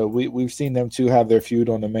two, we've seen them two have their feud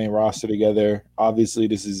on the main roster together. Obviously,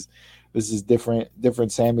 this is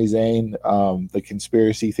different Sami Zayn, the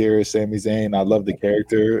conspiracy theorist Sami Zayn. I love the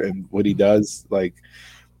character and what he does.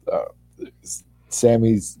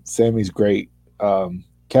 Sammy's great.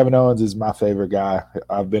 Kevin Owens is my favorite guy.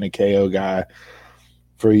 I've been a KO guy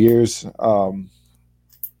for years.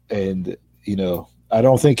 And I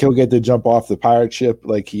don't think he'll get to jump off the pirate ship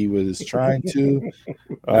like he was trying to.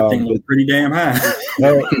 That thing was pretty damn high.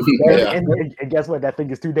 And guess what? That thing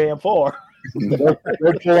is too damn far.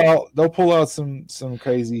 They'll pull out some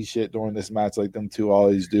crazy shit during this match like them two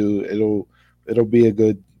always do. It'll be a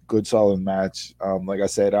good solid match. Like I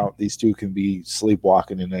said, these two can be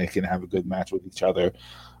sleepwalking and they can have a good match with each other.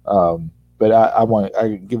 But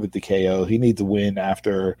I give it to KO. He needs to win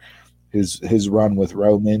after his run with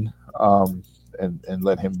Roman. And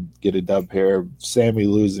let him get a dub here. Sammy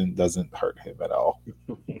losing doesn't hurt him at all.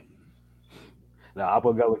 No, I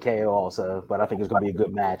will go with KO also, but I think it's going to be a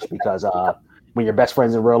good match because when you're best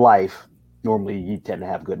friends in real life, normally you tend to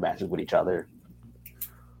have good matches with each other.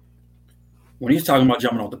 When he's talking about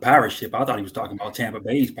jumping off the pirate ship, I thought he was talking about Tampa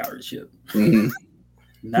Bay's pirate ship. Mm-hmm.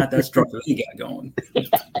 Not that structure he got going.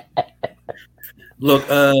 Look,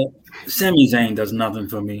 Sami Zayn does nothing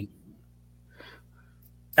for me.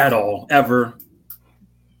 At all, ever.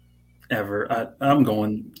 I'm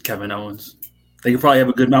going Kevin Owens. They could probably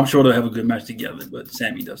have I'm sure they'll have a good match together, but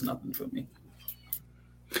Sammy does nothing for me.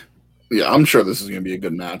 Yeah, I'm sure this is going to be a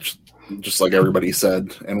good match, just like everybody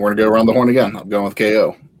said. And we're going to go around the horn again. I'm going with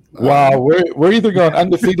KO. Wow, we're either going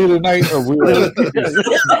undefeated tonight or we're.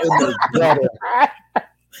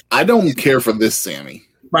 I don't care for this, Sammy.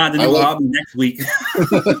 Find a new hobby next week.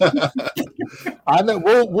 I know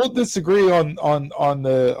we'll disagree on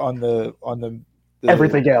the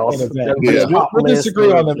everything else. Yeah. We'll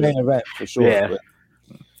disagree on the main event for sure. Yeah.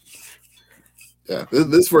 Yeah,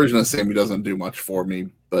 this version of Sammy doesn't do much for me,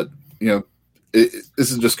 but this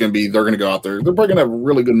is just going to be. They're going to go out there. They're probably going to have a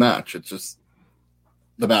really good match. It's just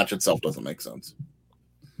the match itself doesn't make sense.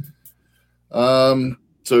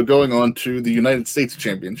 So going on to the United States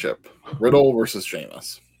Championship, Riddle versus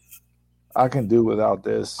Sheamus. I can do without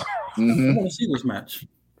this. Mm-hmm. I want to see this match.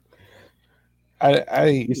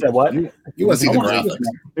 You said what? You want to see the graphics?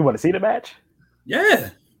 You want to see the match?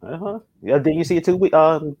 Yeah. Yeah. Did you see it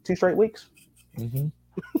 2 straight weeks? Mm-hmm.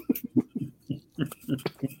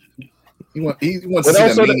 He wants to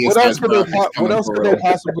see what else could they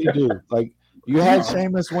possibly do? Like, you had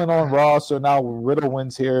Sheamus win on Raw, so now Riddle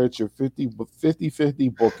wins here. It's your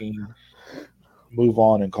 50-50 booking. Move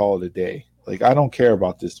on and call it a day. Like, I don't care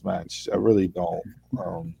about this match. I really don't.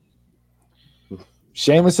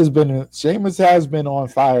 Sheamus has been on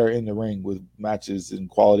fire in the ring with matches and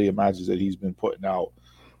quality of matches that he's been putting out.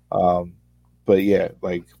 But yeah,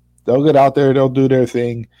 like, they'll get out there, they'll do their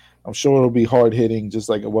thing. I'm sure it'll be hard hitting, just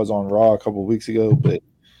like it was on Raw a couple of weeks ago. But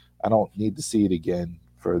I don't need to see it again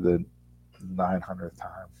for the 900th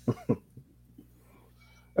time.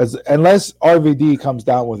 Unless RVD comes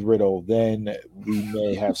down with Riddle, then we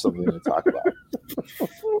may have something to talk about.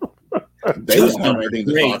 They don't have anything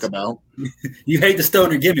to talk about. You hate the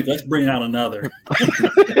stoner gimmick. Let's bring out another.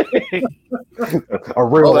 A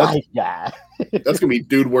real life guy. That's gonna be,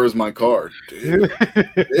 dude, where's my card? Dude.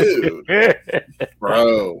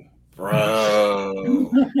 Bro.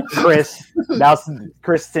 Chris,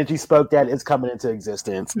 since you spoke that, it's coming into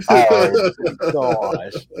existence. Oh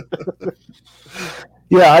gosh.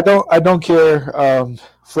 Yeah, I don't care.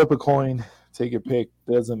 Flip a coin, take your pick.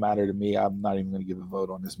 Doesn't matter to me. I'm not even going to give a vote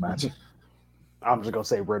on this match. I'm just going to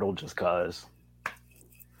say Riddle just because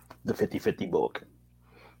the 50-50 book.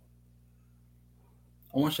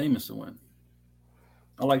 I want Sheamus to win.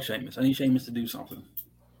 I like Sheamus. I need Sheamus to do something.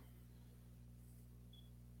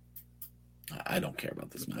 I don't care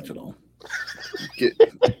about this match at all.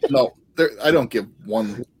 I don't give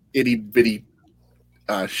one itty bitty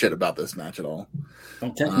shit about this match at all.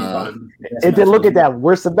 Don't tell me about it. And then look at that.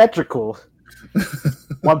 We're symmetrical.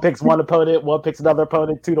 One picks one opponent, one picks another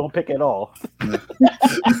opponent, two don't pick at all.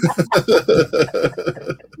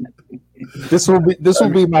 This will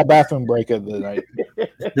be my bathroom break of the night.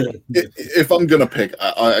 If I'm gonna pick,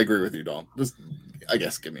 I agree with you, Don. Just, I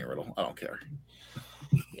guess, give me a Riddle. I don't care.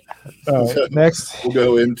 Next, we'll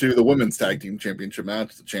go into the women's tag team championship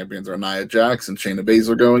match. The champions are Nia Jax and Shayna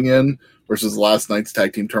Baszler going in versus last night's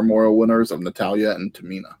tag team turmoil winners of Natalya and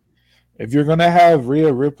Tamina. If you're gonna have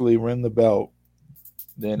Rhea Ripley win the belt,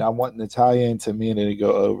 then I want Natalya and Tamina to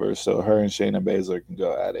go over so her and Shayna Baszler can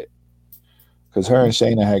go at it. Because her and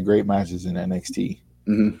Shayna had great matches in NXT.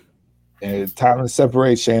 Mm-hmm. And time to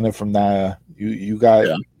separate Shayna from Nia. You got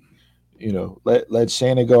let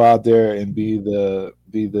Shayna go out there and be the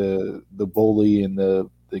bully and the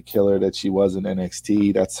killer that she was in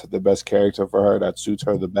NXT. That's the best character for her. That suits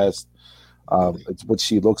her the best. It's what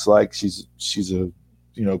she looks like. She's a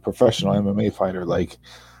professional MMA fighter. Like,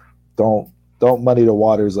 don't muddy the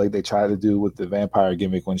waters like they tried to do with the vampire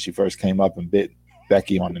gimmick when she first came up and bit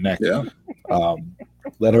Becky on the neck. Yeah.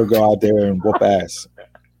 Let her go out there and whoop ass.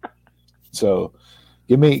 So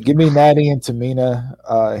give me Natty and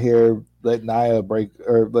Tamina here. Let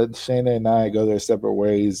Shayna and Nia go their separate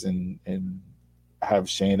ways and have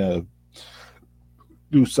Shayna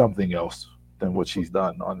do something else than what she's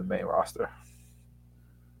done on the main roster.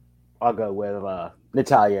 I'll go with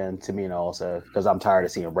Natalya and Tamina also because I'm tired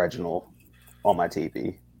of seeing Reginald on my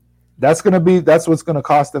TV. That's what's gonna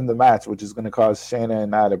cost them the match, which is gonna cause Shayna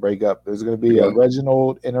and Nia to break up. There's gonna be a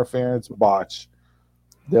Reginald interference botch.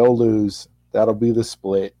 They'll lose. That'll be the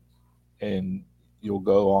split, and you'll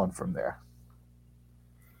go on from there.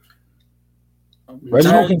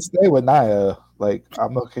 Reginald can stay with Nia. Like,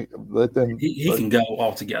 I'm okay. Let them. He can go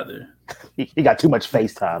altogether. He got too much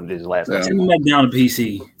FaceTime this last night. Send him back down to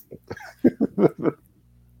PC.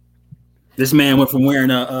 This man went from wearing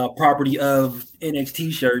a property of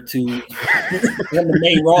NXT shirt to on the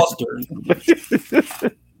main roster.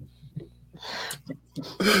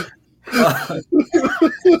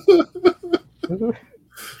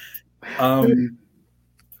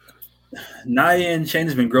 Nia and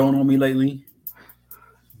Shayna's been growing on me lately.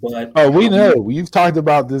 But we know you've talked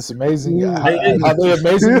about this amazing how they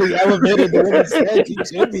amazingly elevated the women's tag team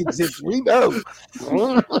championships. We know.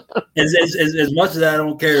 As much as I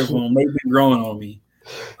don't care for them, they've been growing on me.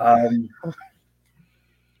 I'm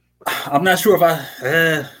not sure if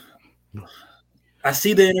I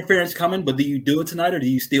see the interference coming, but do you do it tonight or do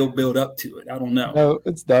you still build up to it? I don't know. No,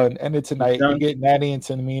 it's done. And it's tonight. You get Natty and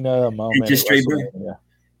Tamina a moment. Just straight break. Yeah.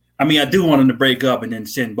 I mean, I do want them to break up and then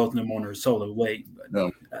send both of them on their solo weight. But,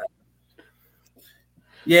 no.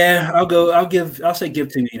 Yeah, I'll say give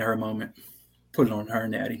Tamina her moment. Put it on her,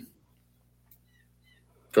 Natty.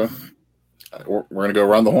 Okay. We're going to go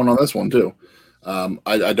around the horn on this one, too.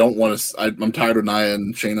 I don't want to – I'm tired of Nia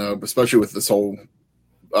and Shayna, especially with this whole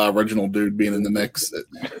Reginald dude being in the mix.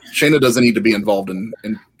 Shayna doesn't need to be involved in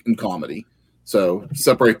comedy. So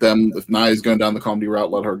separate them. If Nia's going down the comedy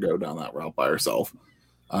route, let her go down that route by herself.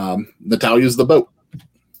 Natalya's the boat.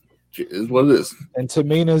 She is what it is. And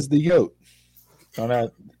Tamina's the yoke. On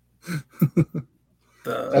that.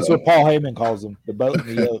 That's what Paul Heyman calls them, the boat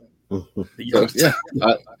and the yoke. So,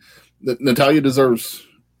 yeah. Natalya deserves,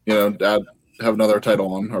 to have another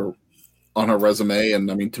title on her resume. And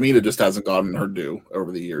I mean, Tamina just hasn't gotten her due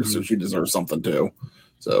over the years, so she deserves something too.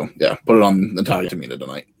 So yeah, put it on Natalya Tamina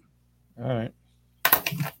tonight. All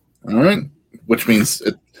right. Which means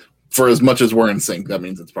for as much as we're in sync, that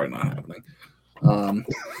means it's probably not happening.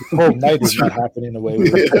 Whole night is not happening the way we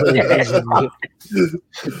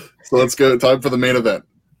So let's go. Time for the main event.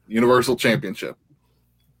 Universal Championship.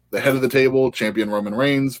 The head of the table, champion Roman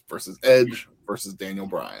Reigns versus Edge versus Daniel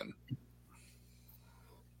Bryan.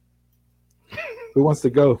 Who wants to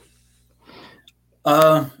go?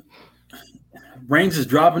 Reigns is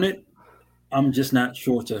dropping it. I'm just not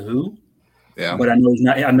sure to who. Yeah. But I know he's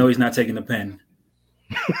not. I know he's not taking the pin.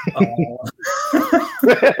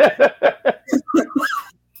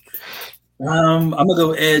 I'm gonna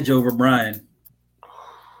go Edge over Bryan.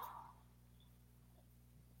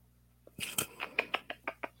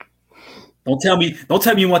 Don't tell me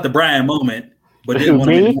you want the Bryan moment, but didn't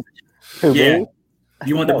want him in the match. Yeah.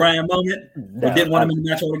 You want the Bryan moment, but didn't want him in the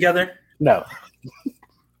match altogether? No.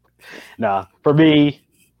 Nah. For me,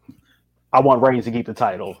 I want Reigns to keep the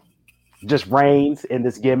title. Just Reigns in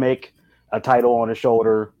this gimmick, a title on his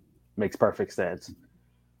shoulder, makes perfect sense.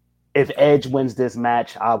 If Edge wins this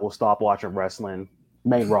match, I will stop watching wrestling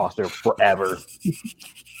main roster forever.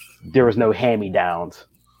 There is no hand-me-downs.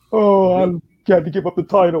 Oh, I got to give up the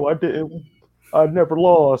title. I didn't. I never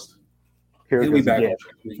lost. Here it again.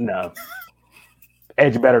 No.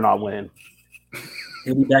 Edge better not win.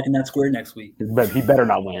 He'll be back in that square next week. He better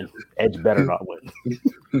not win. Edge better not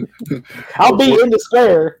win. I'll be in the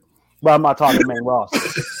square, but I'm not talking main roster.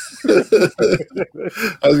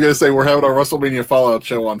 I was gonna say we're having our WrestleMania Fallout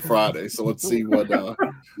show on Friday, so let's see what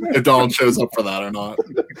if Donald shows up for that or not.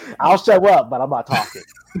 I'll show up, but I'm not talking.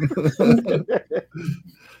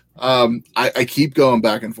 I keep going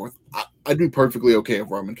back and forth. I'd be perfectly okay if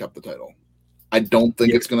Roman kept the title. I don't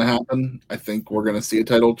think it's going to happen. I think we're going to see a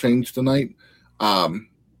title change tonight. I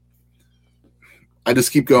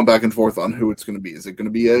just keep going back and forth on who it's going to be. Is it going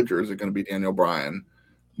to be Edge or is it going to be Daniel Bryan?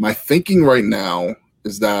 My thinking right now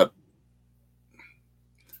is that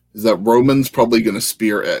Roman's probably going to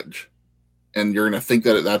spear Edge, and you're going to think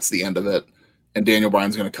that that's the end of it, and Daniel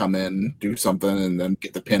Bryan's going to come in, do something, and then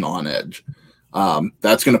get the pin on Edge.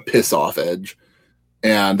 That's going to piss off Edge,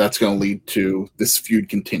 and that's going to lead to this feud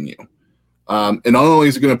continue. And not only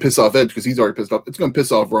is it going to piss off Edge because he's already pissed off, it's going to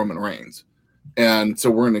piss off Roman Reigns. And so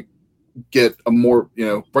we're going to get a more,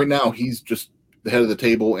 right now he's just the head of the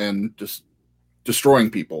table and just destroying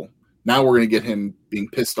people. Now we're going to get him being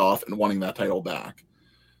pissed off and wanting that title back.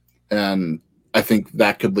 And I think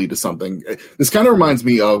that could lead to something. This kind of reminds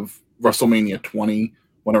me of WrestleMania 20,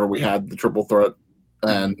 whenever we had the triple threat.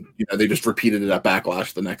 And they just repeated it at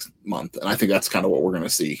Backlash the next month. And I think that's kind of what we're going to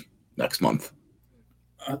see next month.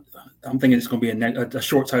 I'm thinking it's going to be a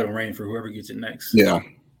short title reign for whoever gets it next. Yeah.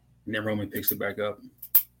 And then Roman picks it back up.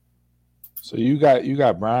 So you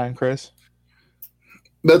got Bryan, Chris?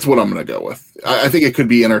 That's what I'm going to go with. I think it could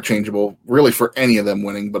be interchangeable, really, for any of them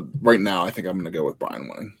winning. But right now, I think I'm going to go with Bryan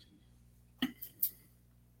winning.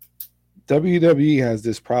 WWE has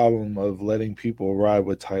this problem of letting people ride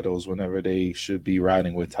with titles whenever they should be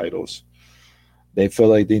riding with titles. They feel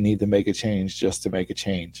like they need to make a change just to make a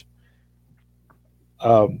change.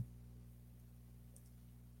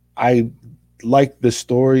 I like the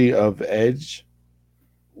story of Edge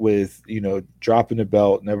with, dropping the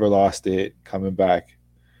belt, never lost it, coming back.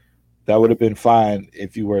 That would have been fine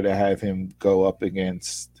if you were to have him go up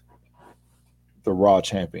against the Raw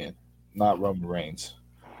champion, not Roman Reigns.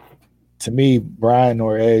 To me, Bryan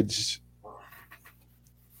or Edge,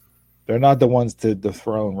 they're not the ones to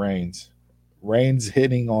dethrone Reigns. Reigns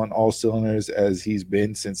hitting on all cylinders as he's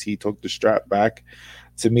been since he took the strap back.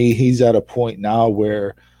 To me, he's at a point now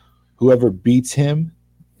where whoever beats him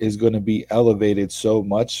is going to be elevated so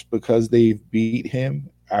much because they've beat him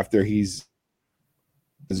after he's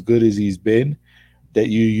as good as he's been, that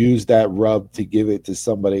you use that rub to give it to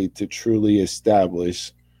somebody to truly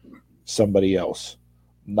establish somebody else,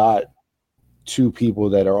 not two people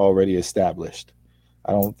that are already established.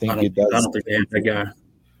 I don't think it does. I don't think they have that guy.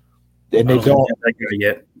 And they don't have that guy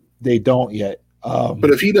yet. They don't yet. But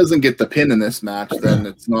if he doesn't get the pin in this match, then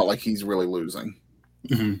it's not like he's really losing.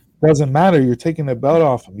 Mm-hmm. Doesn't matter. You're taking the belt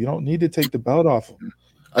off him. You don't need to take the belt off him.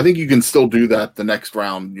 I think you can still do that the next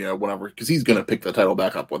round, whenever, because he's going to pick the title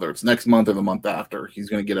back up, whether it's next month or the month after. He's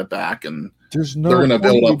going to get it back, and they're going to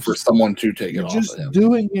build up for someone to take it off. Just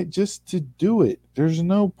doing it just to do it. There's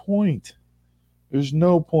no point. There's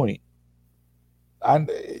no point.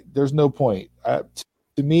 There's no point.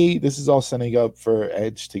 To me, this is all setting up for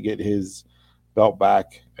Edge to get his belt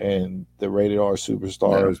back and the Rated R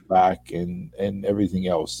Superstars back and everything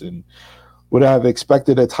else. And would I have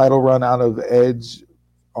expected a title run out of Edge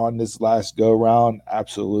on this last go round?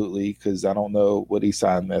 Absolutely, because I don't know what he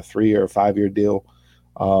signed, a 3 or 5 year deal.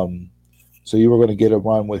 So you were going to get a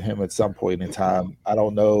run with him at some point in time. I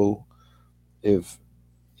don't know if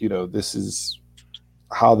this is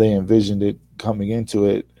how they envisioned it coming into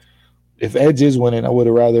it. If Edge is winning, I would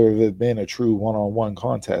have rather have been a true one-on-one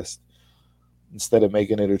contest instead of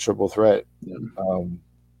making it a triple threat.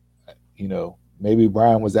 Maybe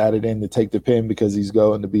Bryan was added in to take the pin because he's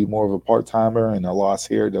going to be more of a part-timer, and a loss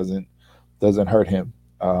here doesn't hurt him.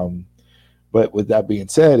 But with that being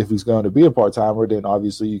said, if he's going to be a part-timer, then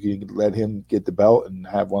obviously you can let him get the belt and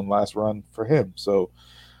have one last run for him. So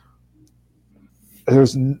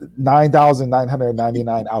there's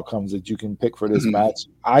 9,999 outcomes that you can pick for this match.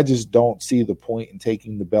 I just don't see the point in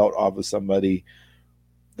taking the belt off of somebody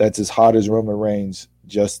that's as hot as Roman Reigns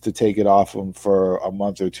just to take it off him for a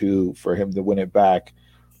month or two for him to win it back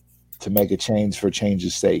to make a change for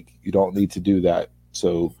change's sake. You don't need to do that.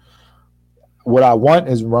 So what I want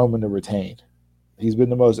is Roman to retain. He's been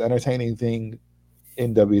the most entertaining thing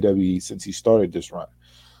in WWE since he started this run.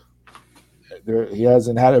 He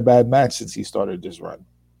hasn't had a bad match since he started this run.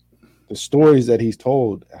 The stories that he's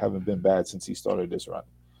told haven't been bad since he started this run.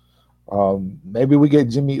 Maybe we get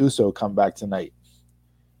Jimmy Uso come back tonight,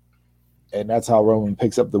 and that's how Roman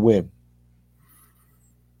picks up the win.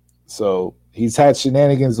 So he's had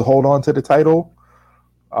shenanigans to hold on to the title.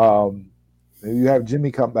 Maybe you have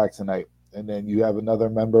Jimmy come back tonight, and then you have another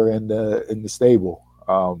member in the stable.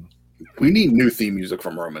 We need new theme music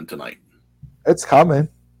from Roman tonight. It's coming.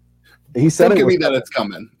 He said Don't it give me was that it's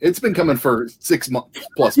coming. It's been coming for 6 months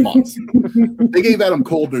plus months. They gave Adam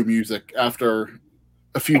Cole new music after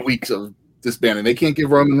a few weeks of disbanding. They can't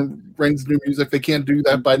give Roman Reigns new music. They can't do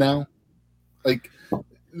that by now. Like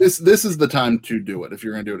this is the time to do it if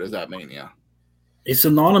you're going to do it as at Mania. It's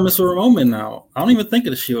synonymous with Roman now. I don't even think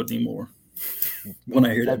of the Shield anymore when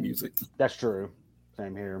I hear that music. That's true.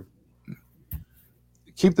 Same here.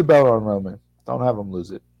 Keep the belt on Roman. Don't have him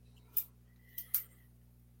lose it.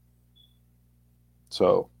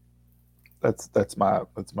 So that's my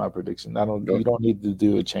prediction. You don't need to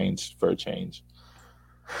do a change for a change.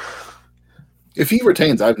 If he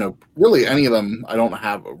retains, I don't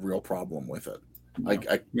have a real problem with it. No.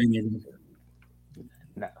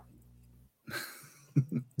 No.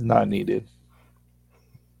 Not needed.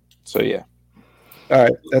 So yeah. All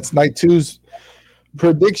right, that's night 2's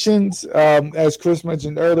predictions. As Chris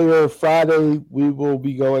mentioned earlier, Friday we will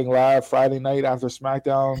be going live Friday night after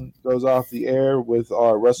SmackDown goes off the air with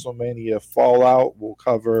our WrestleMania Fallout. We'll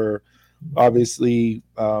cover, obviously,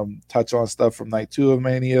 touch on stuff from night 2 of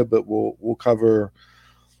Mania, but we'll cover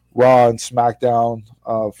Raw and SmackDown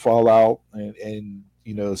Fallout and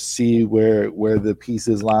see where the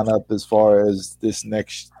pieces line up as far as this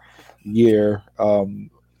next year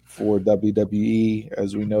for WWE.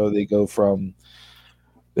 As we know, they go from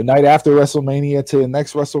the night after WrestleMania to the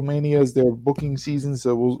next WrestleMania is their booking season,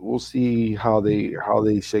 so we'll see how they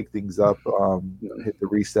shake things up, hit the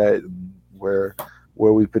reset, and where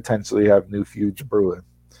we potentially have new feuds brewing.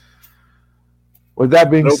 With that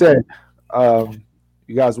being said,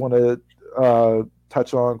 you guys want to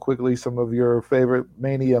touch on quickly some of your favorite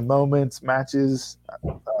Mania moments, matches,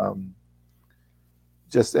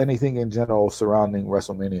 just anything in general surrounding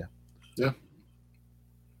WrestleMania? Yeah.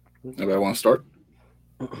 Anybody want to start?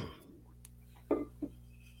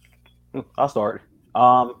 I'll start.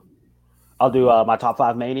 I'll do my top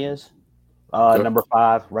 5 Manias. Okay. Number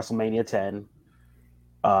 5, WrestleMania 10.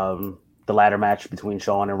 The ladder match between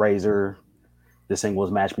Shawn and Razor. The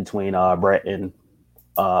singles match between Brett and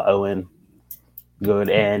Owen. Good.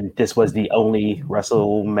 And this was the only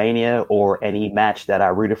WrestleMania or any match that I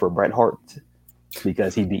rooted for Bret Hart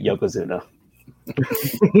because he beat Yokozuna.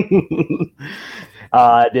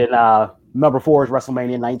 Then number 4 is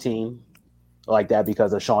WrestleMania 19. I like that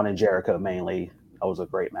because of Shawn and Jericho mainly. That was a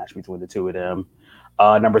great match between the two of them.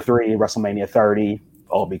 Number 3, WrestleMania 30,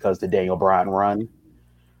 all because the Daniel Bryan run.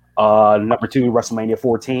 Number 2, WrestleMania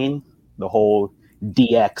 14, the whole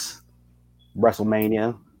DX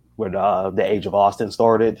WrestleMania where the Age of Austin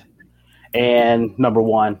started. And number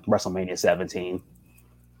 1, WrestleMania 17.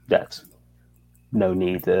 That's no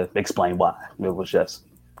need to explain why. It was just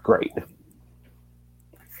great.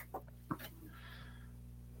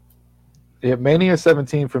 Yeah, Mania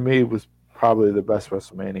 17 for me was probably the best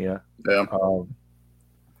WrestleMania. Yeah.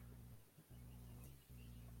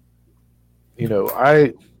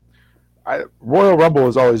 Royal Rumble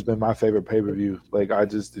has always been my favorite pay-per-view. Like, I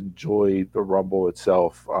just enjoy the Rumble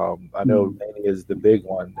itself. I know Mania is the big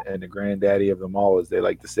one and the granddaddy of them all, as they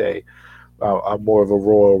like to say. I'm more of a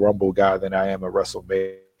Royal Rumble guy than I am a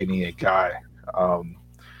WrestleMania guy.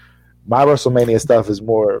 My WrestleMania stuff is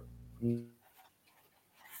more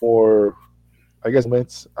I guess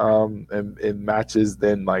moments in matches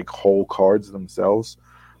than like whole cards themselves.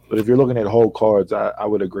 But if you're looking at whole cards, I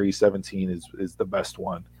would agree 17 is the best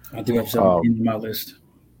one. I do have 17 on my list.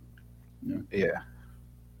 Yeah.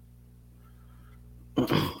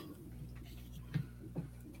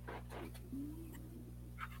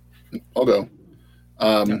 I'll go.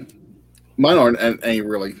 Mine aren't any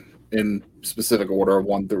really in specific order of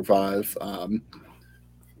 1 through 5.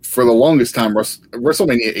 for the longest time,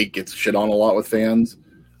 WrestleMania 8 gets shit on a lot with fans.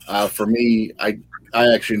 For me, I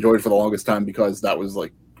actually enjoyed it for the longest time because that was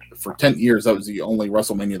like, for 10 years, that was the only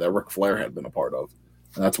WrestleMania that Ric Flair had been a part of.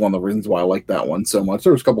 And that's one of the reasons why I like that one so much.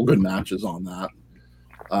 There was a couple good matches on that.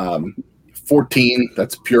 14,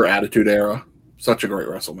 that's pure Attitude Era. Such a great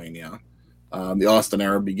WrestleMania. The Austin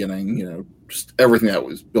Era beginning, just everything that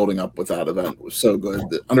was building up with that event was so good.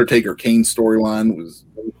 The Undertaker Kane storyline was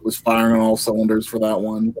firing on all cylinders for that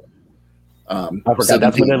one. I forgot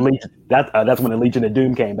that's when the Legion of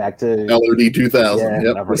Doom came back too. LOD 2000. Yeah,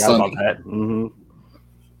 yep, I forgot about that. Mm-hmm.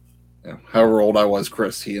 Yeah, however old I was,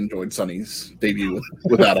 Chris, he enjoyed Sonny's debut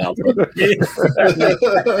with that album.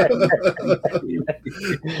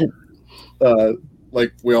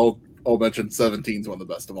 Like we all mentioned, 17 is one of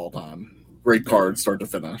the best of all time. Great card, start to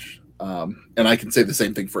finish. And I can say the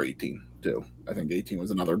same thing for 18 too. I think 18 was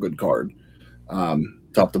another good card,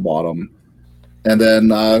 top to bottom. And then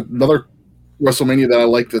another WrestleMania that I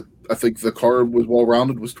liked, that I think the card was well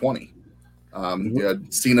rounded, was 20. You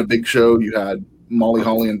had Cena Big Show, you had Molly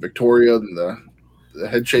Holly and Victoria in the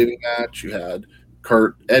head shaving match, you had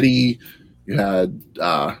Kurt Eddie, you had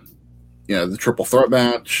the triple threat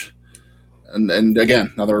match, and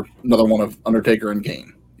again another one of Undertaker and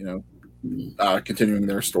Kane, continuing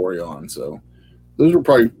their story on. So those were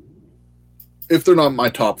probably, if they're not my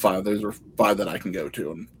top 5, those are 5 that I can go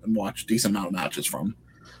to and watch a decent amount of matches from.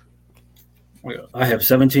 I have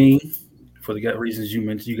 17 for the reasons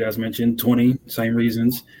you guys mentioned. 20, same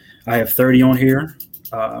reasons. I have 30 on here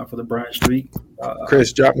for the Bryan streak.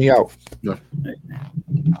 Chris, drop me out. Yeah.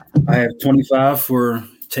 I have 25 for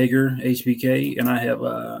Taker HBK, and I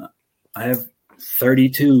have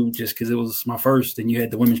 32 just because it was my first, and you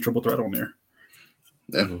had the women's triple threat on there.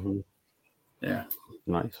 Yeah. Mm-hmm. Yeah.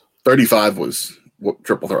 Nice. 35 was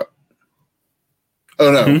triple threat.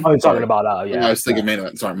 Oh no! Oh, you're talking about I was thinking main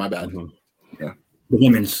event. Sorry, my bad. Mm-hmm. Yeah, the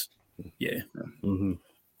women's. Yeah. Mm-hmm.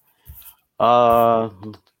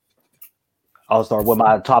 I'll start with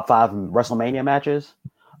my top 5 WrestleMania matches.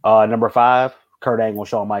 Number 5, Kurt Angle,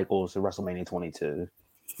 Shawn Michaels, at WrestleMania 22.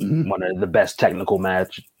 Mm-hmm. One of the best technical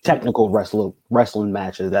wrestling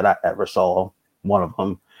matches that I ever saw. One of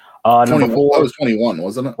them. Number 4, that was 21,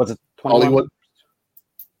 wasn't it? Was it 21? Hollywood.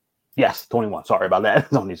 Yes, 21. Sorry about that.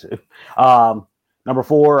 22. Number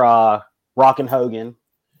 4, Rock and Hogan,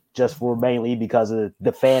 just for mainly because of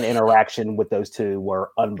the fan interaction with those two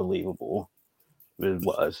were unbelievable. It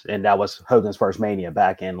was, and that was Hogan's first Mania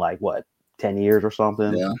back in 10 years or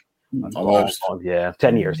something. Yeah, almost.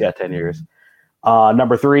 10 years. Yeah, 10 years.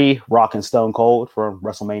 Number 3, Rock and Stone Cold from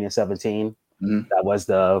WrestleMania 17. Mm-hmm. That was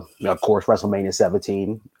of course, WrestleMania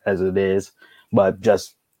 17 as it is, but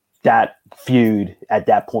just that feud at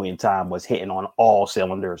that point in time was hitting on all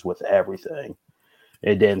cylinders with everything.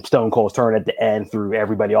 And then Stone Cold's turn at the end threw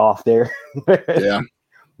everybody off there. Yeah.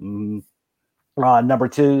 Number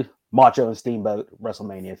 2, Macho and Steamboat,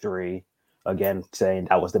 WrestleMania 3. Again, saying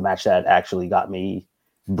that was the match that actually got me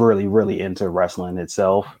really, really into wrestling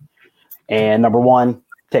itself. And number 1,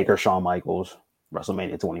 Taker, Shawn Michaels,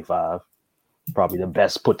 WrestleMania 25. Probably the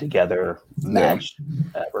best put together match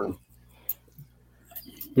ever.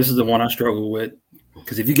 This is the one I struggle with,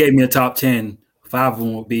 because if you gave me a top 10, 5 of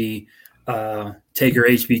them would be Taker,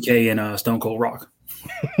 HBK, and Stone Cold Rock.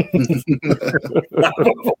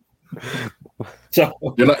 So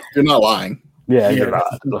you're not lying. Yeah, you're not.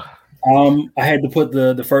 I had to put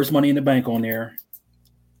the first Money in the Bank on there.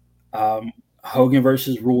 Hogan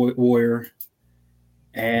versus Warrior,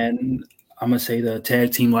 and I'm gonna say the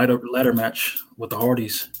tag team ladder match with the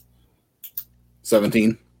Hardys.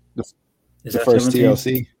 17. Is the that first 17?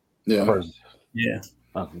 TLC? Yeah. Yeah.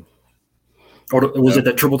 Okay. Or was it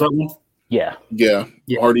the triple threat one? Yeah.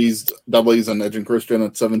 Hardy's, Dudley's, and Edge and Christian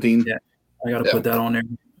at 17. Yeah, I got to put that on there.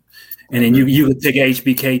 And then you could pick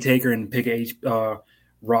HBK Taker and pick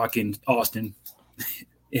Rock and Austin,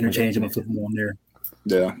 interchange them and flip them on there.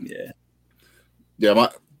 Yeah.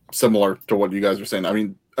 Similar to what you guys are saying. I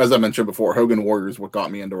mean, as I mentioned before, Hogan Warrior is what got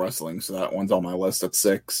me into wrestling, so that one's on my list at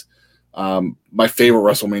 6. My favorite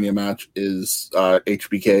WrestleMania match is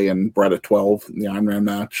HBK and Bret at 12 in the Iron Man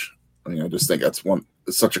match. I mean, I just think it's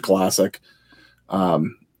such a classic. I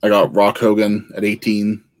got Rock Hogan at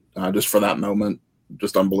 18 just for that moment.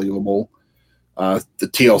 Just unbelievable. The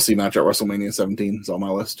TLC match at WrestleMania 17 is on my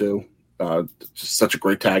list too. Just such a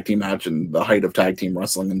great tag team match and the height of tag team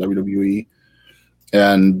wrestling in WWE.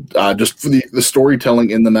 And just for the storytelling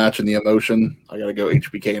in the match and the emotion, I got to go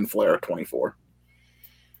HBK and Flair at 24.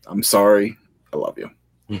 I'm sorry. I love you.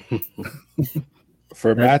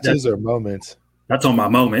 For matches or moments? That's on my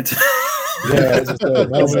moment. Yeah,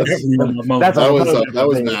 that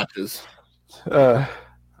was matches.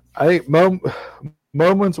 I think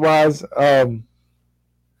moments wise,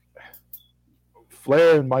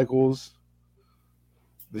 Flair and Michaels,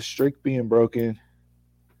 the streak being broken,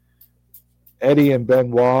 Eddie and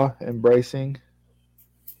Benoit embracing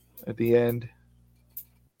at the end.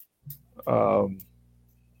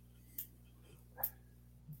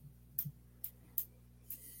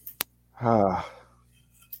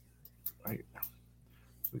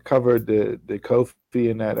 We covered the Kofi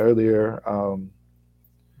in that earlier.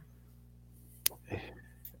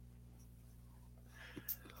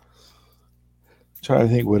 Trying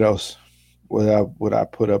to think what else would I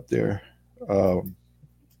put up there. I don't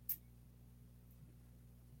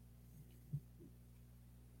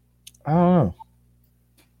know.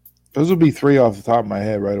 Those would be three off the top of my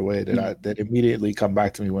head right away that immediately come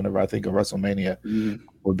back to me whenever I think of WrestleMania.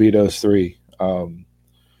 Would be those three.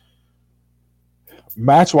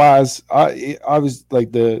 Match wise, I was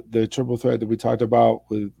like the triple threat that we talked about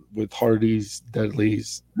with Hardy's,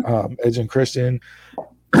 Dudley's, Edge and Christian,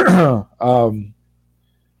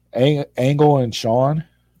 Angle and Shawn.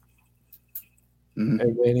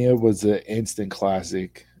 And Mania was an instant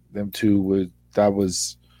classic. Them two that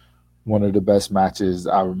was one of the best matches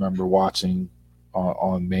I remember watching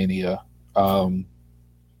on Mania. The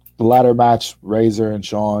ladder match, Razor and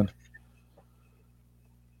Shawn,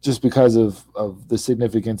 just because of the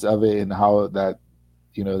significance of it and how that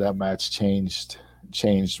match changed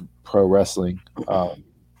pro wrestling.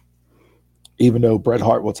 Even though Bret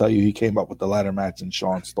Hart will tell you he came up with the ladder match and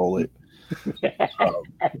Shawn stole it.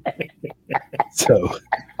 So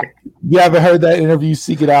you haven't heard that interview,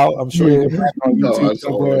 seek it out. I'm sure you can find it on YouTube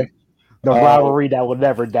somewhere. The rivalry that will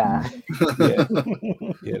never die. Yeah,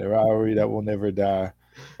 the rivalry that will never die.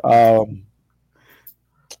 I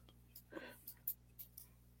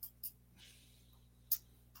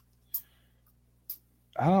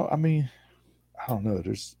don't know.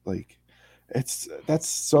 There's like, that's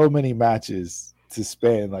so many matches to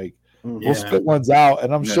span. Like, we'll spit ones out,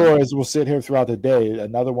 and I'm sure as we'll sit here throughout the day,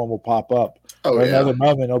 another one will pop up. Another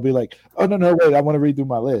moment, I'll be like, oh no, wait, I want to read through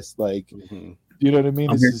my list. Like, you know what I mean?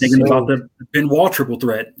 I'm here thinking about the Benoit triple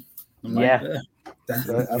threat. That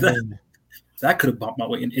could have bumped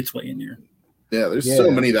its way in there. Yeah, there's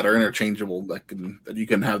so many that are interchangeable that you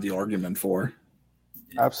can have the argument for.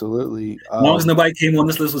 Absolutely. As long as nobody came on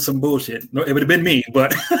this list with some bullshit. No, it would have been me,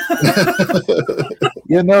 but for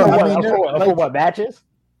what matches?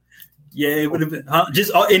 Yeah, it would have been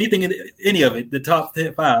just anything in any of it. The top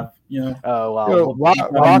 5, Oh wow.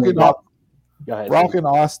 Rock and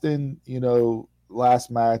Austin,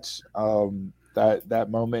 last match, that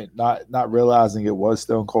moment, not realizing it was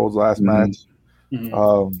Stone Cold's last match.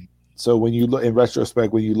 So when you look in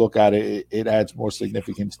retrospect, when you look at it, it adds more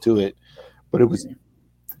significance to it. But it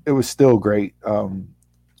was still great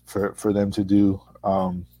for them to do.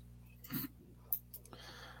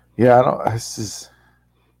 It's just,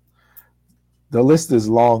 the list is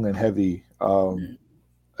long and heavy. They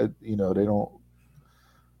don't.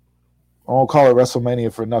 I won't call it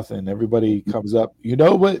WrestleMania for nothing. Everybody comes up. You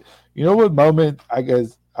know what moment? I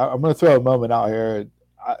guess I'm going to throw a moment out here.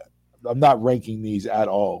 I'm not ranking these at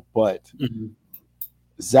all, but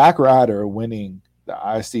Zack Ryder winning the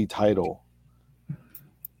IC title,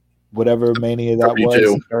 whatever Mania that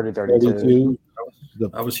 32. was, 32. The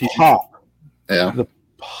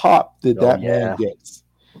pop that man gets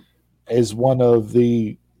is one of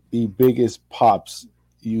the biggest pops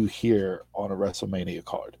you hear on a WrestleMania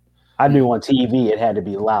card. I knew on TV it had to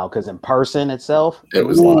be loud because in person itself, it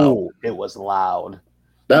was loud. It was loud.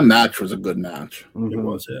 That match was a good match. It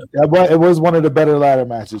was. It was one of the better ladder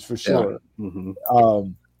matches for sure. But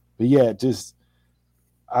yeah, just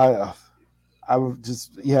I'm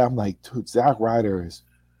like, dude, Zack Ryder is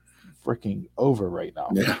freaking over right now.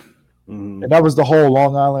 Yeah. And that was the whole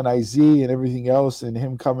Long Island IZ and everything else, and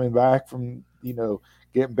him coming back from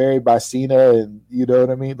getting buried by Cena, and you know what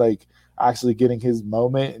I mean, like actually getting his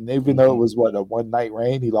moment. And even though it was a one night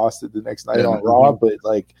reign, he lost it the next night on Raw, but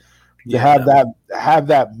like to have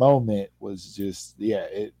that moment was just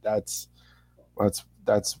that's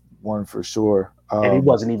one for sure. And he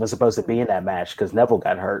wasn't even supposed to be in that match because Neville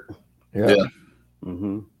got hurt.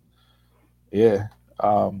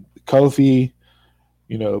 Kofi,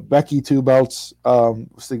 Becky 2 belts,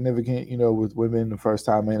 significant, with women the first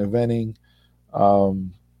time main eventing,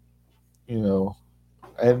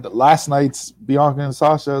 and last night's Bianca and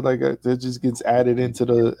Sasha, like that just gets added into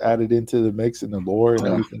the mix and the lore and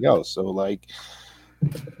everything else. So like,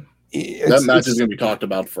 that match is going to be talked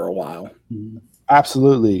about for a while.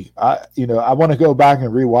 Absolutely. I want to go back and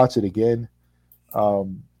rewatch it again. I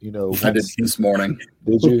did this morning.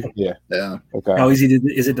 Did you? Yeah. Yeah. Okay. How easy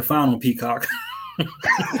is it to find on Peacock?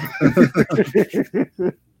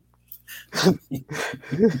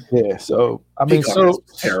 Yeah. So I mean, Peacock so is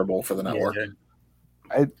terrible for the network. Yeah.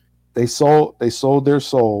 they sold their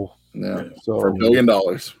soul. Yeah, So for $1 billion.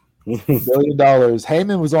 $1 billion.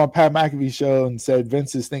 Heyman was on Pat McAfee's show and said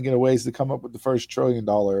Vince is thinking of ways to come up with the first $1 trillion.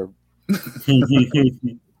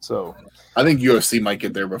 So I think UFC might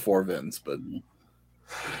get there before Vince, but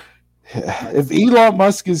if Elon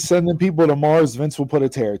Musk is sending people to Mars, Vince will put a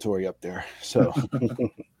territory up there. So,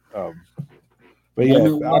 but yeah,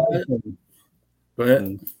 Go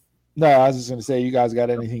ahead. no, I was just gonna say, you guys got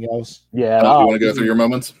anything else? Yeah, you want to go through your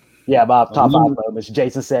moments? Yeah, about top 5 moments.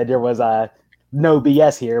 Jason said there was no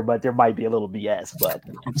BS here, but there might be a little BS. But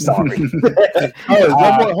I'm sorry.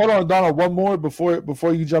 One more, hold on, Donald. One more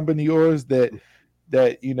before you jump into yours. That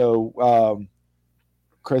you know,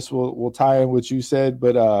 Chris will tie in what you said,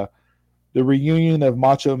 but the reunion of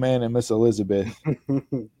Macho Man and Miss Elizabeth.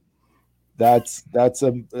 That's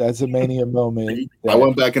a Mania moment. I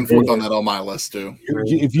went back and forth on that on my list too.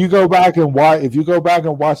 If you go back and watch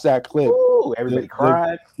that clip, Ooh, everybody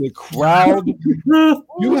cried. The crowd.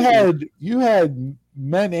 you had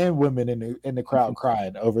men and women in the crowd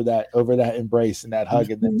crying over that embrace and that hug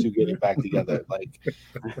and them two getting back together. Like,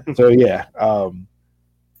 so yeah,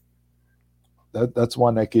 that's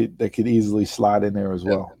one that could easily slide in there as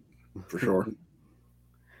well. For sure.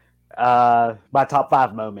 My top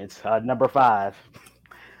 5 moments. Number 5,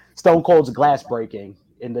 Stone Cold's glass breaking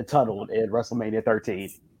in the tunnel in WrestleMania 13,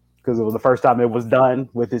 because it was the first time it was done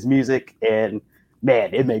with his music, and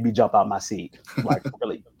man, it made me jump out my seat, like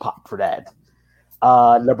really pop for that.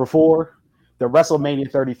 Number 4, the WrestleMania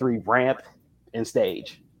 33 ramp and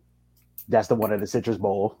stage. That's the one at the Citrus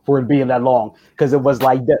Bowl for it being that long, because it was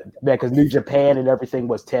like because New Japan and everything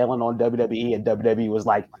was tailing on WWE, and WWE was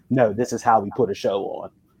like, no, this is how we put a show on.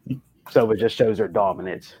 So it just shows their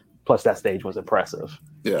dominance. Plus, that stage was impressive.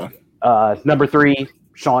 Yeah. Number 3,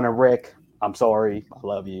 Shawn and Rick. I'm sorry. I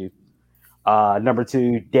love you. Number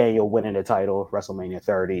 2, Daniel winning the title, WrestleMania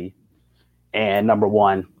 30. And number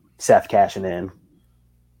 1, Seth cashing in.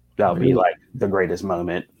 That would be like the greatest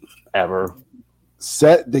moment ever.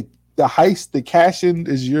 Seth, the heist, the cash in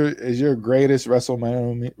is your greatest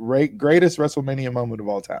WrestleMania moment of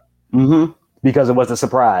all time. Mm-hmm. Because it was a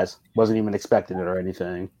surprise. Wasn't even expecting it or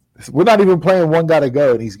anything. We're not even playing One Gotta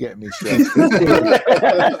Go, and he's getting me stressed.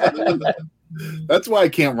 That's why I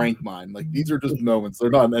can't rank mine. Like, these are just moments.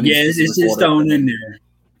 They're not in any. Yeah, it's just thrown in there.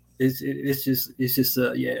 It's just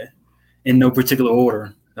yeah, in no particular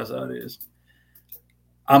order. That's how it is.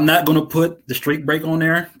 I'm not gonna put the streak break on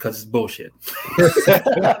there because it's bullshit.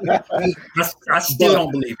 I still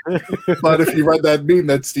don't believe it. But if you read that meme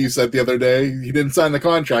that Steve said the other day, he didn't sign the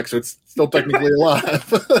contract, so it's still technically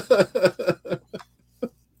alive.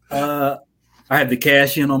 I have the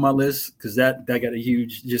cash in on my list because that got a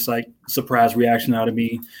huge, just like surprise reaction out of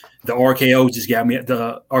me. The RKO just got me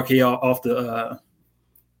the RKO off the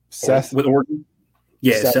Seth with Orton.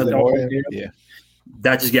 Yeah, Seth Orton. Yeah,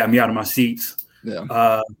 that just got me out of my seats.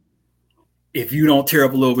 Yeah. If you don't tear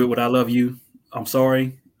up a little bit with "I Love You," I'm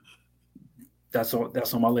sorry. That's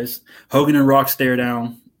on my list. Hogan and Rock stare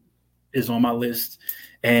down is on my list,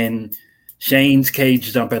 and Shane's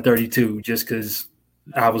cage jump at 32 just because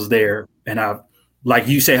I was there, and I, like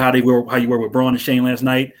you say how you were with Braun and Shane last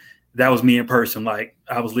night. That was me in person. Like,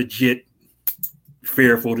 I was legit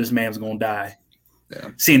fearful this man's gonna die. Yeah.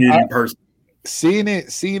 Seeing it in person, seeing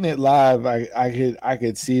it live, I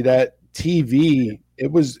could see that. TV,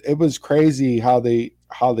 it was crazy how they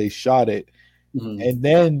shot it. Mm-hmm. And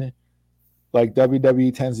then, like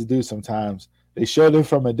WWE tends to do sometimes, they showed it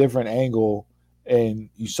from a different angle, and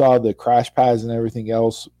you saw the crash pads and everything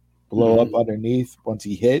else blow up underneath once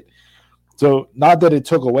he hit. So not that it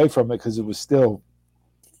took away from it, because it was still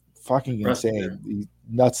fucking insane,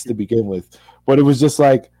 nuts to begin with. But it was just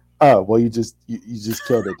like, oh well, you just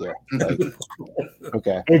killed it there. Like,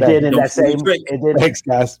 okay, it did in that same. Thanks,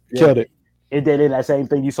 guys. Killed it. It did in that same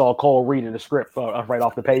thing. You saw Cole reading the script right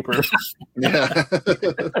off the paper. Yeah.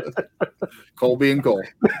 Cole being Cole.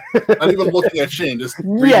 Not even looking at Shane. Just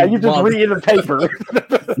you just reading the paper.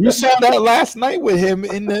 You saw that last night with him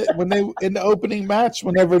in the opening match.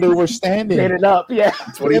 Whenever they were standing, standing up, yeah.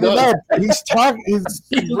 That's what he does. He's talking. He's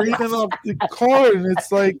reading off the card, and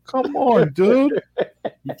it's like, come on, dude.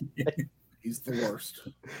 He's the worst.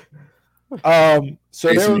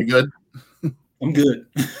 So Jason, you good? I'm good.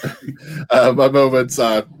 My moments,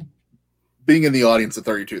 being in the audience at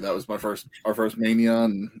 32, that was our first Mania,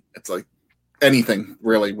 and it's like anything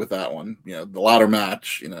really with that one. You know, the ladder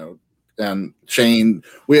match, and Shane.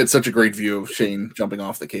 We had such a great view of Shane jumping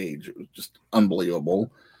off the cage. It was just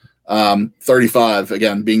unbelievable. 35,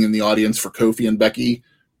 again, being in the audience for Kofi and Becky.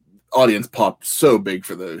 Audience popped so big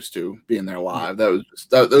for those two being there live. Those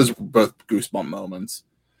were both goosebump moments.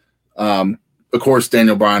 Of course,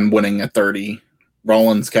 Daniel Bryan winning at 30,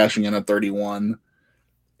 Rollins cashing in at 31.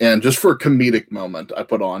 And just for a comedic moment, I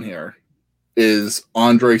put on here is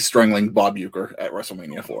Andre strangling Bob Uecker at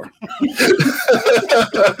WrestleMania 4.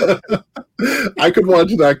 I could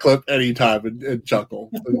watch that clip anytime and chuckle.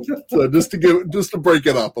 So just to break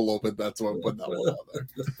it up a little bit, that's why I'm putting that one out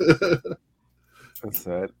there. That's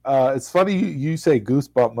it. It's funny you say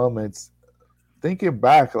goosebump moments. Thinking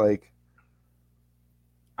back, like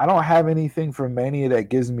I don't have anything from Mania that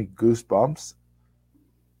gives me goosebumps,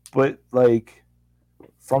 but like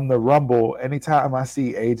from the Rumble, anytime I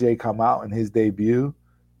see AJ come out in his debut,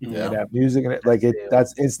 and that music and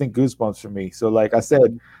that's instant goosebumps for me. So like I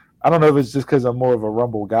said, I don't know if it's just because I'm more of a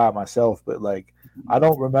Rumble guy myself, but like I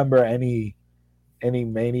don't remember any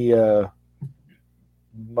Mania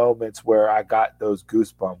moments where I got those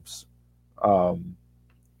goosebumps. I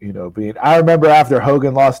remember after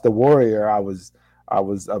Hogan lost the Warrior, I was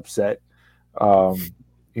upset. As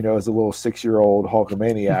a little 6-year-old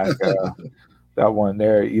Hulkamaniac, that one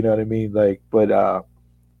there, you know what I mean? Like, but I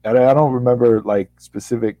don't remember like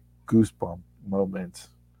specific goosebump moments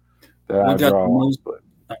that I draw.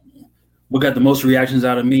 What got the most reactions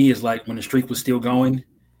out of me is like when the streak was still going,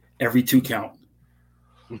 every 2 count.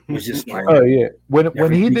 Was just like, oh yeah,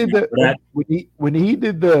 when he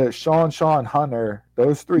did the Sean Hunter,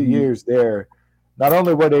 those 3 years there, not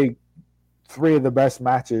only were they 3 of the best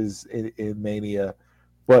matches in Mania,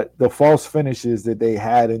 but the false finishes that they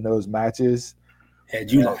had in those matches had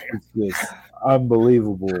you like just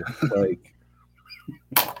unbelievable. Like,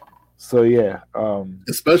 so yeah,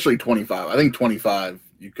 especially 25. I think 25.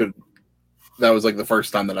 That was like the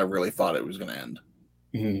first time that I really thought it was going to end.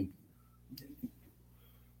 Mm-hmm.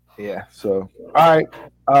 Yeah. So, all right.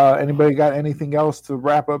 Anybody got anything else to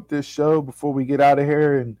wrap up this show before we get out of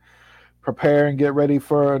here and prepare and get ready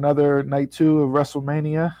for another night 2 of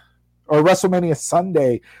WrestleMania? Or WrestleMania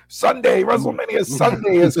Sunday, WrestleMania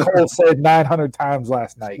Sunday, as Cole said 900 times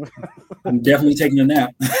last night. I'm definitely taking a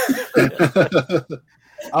nap.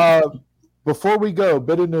 Before we go,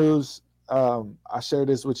 bit of news. I shared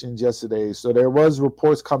this with you yesterday. So there was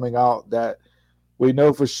reports coming out that we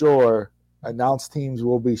know for sure announced teams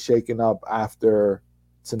will be shaken up after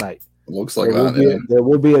tonight. Looks like there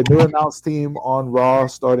will be a new announced team on Raw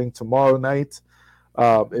starting tomorrow night.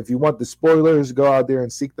 If you want the spoilers, go out there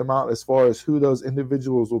and seek them out as far as who those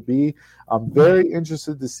individuals will be. I'm very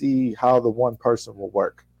interested to see how the one person will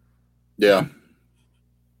work. Yeah.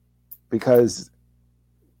 Because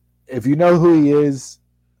if you know who he is,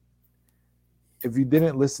 if you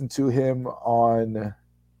didn't listen to him on,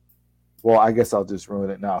 well, I guess I'll just ruin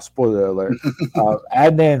it now. Spoiler alert.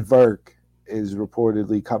 Adnan Virk is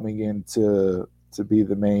reportedly coming in to be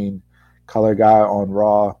the main color guy on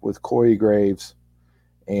Raw with Corey Graves.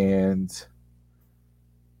 And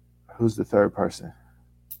who's the third person?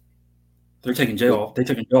 They're taking Joe off. They're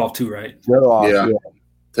taking Joe off too, right? Joe off, yeah.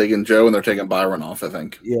 Taking Joe, and they're taking Byron off, I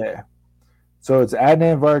think. Yeah. So it's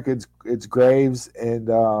Adnan Virk, it's Graves, and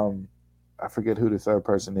I forget who the third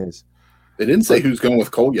person is. They didn't say who's going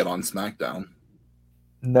with Cole yet on SmackDown.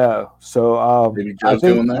 No. So maybe Joe's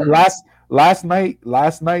going there. Last night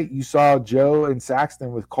you saw Joe and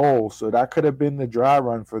Saxton with Cole, so that could have been the dry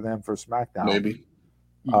run for them for SmackDown. Maybe.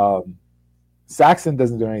 Saxton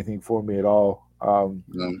doesn't do anything for me at all. No.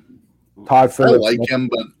 Todd Phillips. I like him,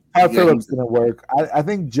 but Todd Phillips didn't work. I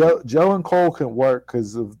think Joe and Cole can work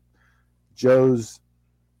because of Joe's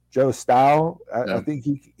style. I think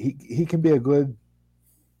he can be a good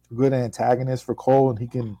antagonist for Cole, and he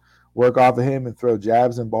can work off of him and throw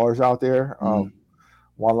jabs and bars out there,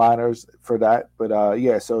 one-liners for that. But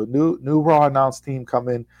yeah, so new Raw announced team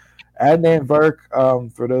coming. Adnan Virk,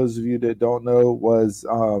 for those of you that don't know, was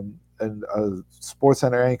a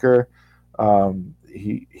SportsCenter anchor.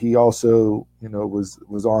 He also,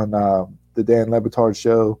 was on the Dan Le Batard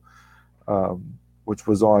show, which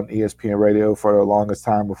was on ESPN Radio for the longest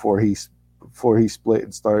time before he split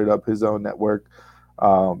and started up his own network.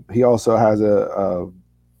 He also has a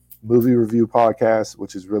movie review podcast,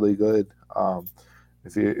 which is really good.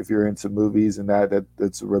 If you're into movies and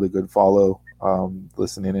that's a really good follow,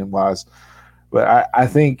 listening in wise. But I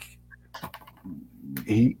think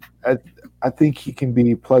he can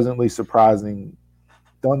be pleasantly surprising.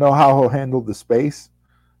 Don't know how he'll handle the space,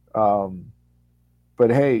 but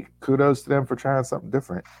hey, kudos to them for trying something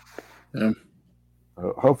different. Yeah.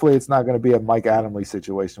 Hopefully, it's not going to be a Mike Adamle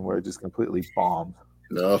situation where it just completely bombed.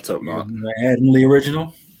 No, let's hope not. Adamle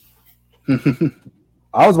original.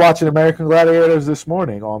 I was watching American Gladiators this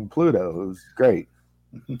morning on Pluto. It was great.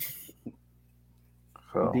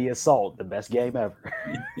 So. The Assault, the best game ever.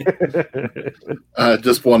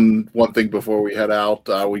 Just one thing before we head out.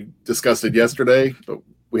 We discussed it yesterday, but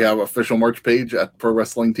we have an official merch page at Pro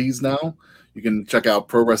Wrestling Tees now. You can check out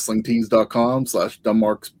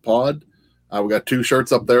prowrestlingtees.com/DunmarksPod. We got 2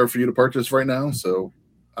 shirts up there for you to purchase right now. So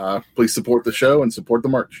please support the show and support the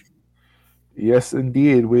merch. Yes,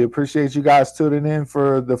 indeed. We appreciate you guys tuning in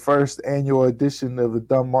for the first annual edition of the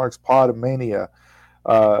Dunmarks Podomania.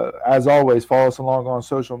 As always, follow us along on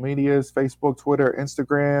social medias, Facebook, Twitter,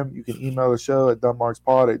 Instagram. You can email the show at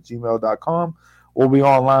dunmarkspod@gmail.com. We'll be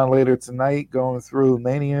online later tonight going through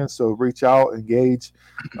Mania, so reach out, engage.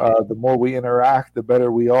 The more we interact, the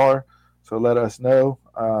better we are. So let us know.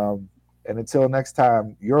 And until next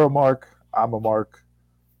time, you're a Mark, I'm a Mark,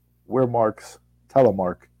 we're Marks,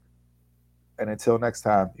 telemark. And until next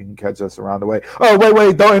time, you can catch us around the way. Oh,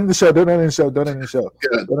 wait, don't end the show. Don't end the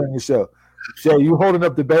show. Jay, you holding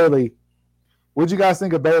up to Bailey. What'd you guys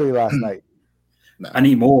think of Bailey last night? I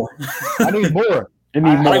need more. I need more. I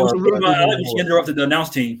like when she interrupted the announce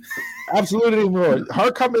team. Absolutely more.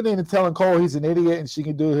 Her coming in and telling Cole he's an idiot and she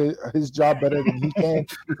can do his job better than he can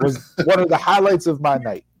was one of the highlights of my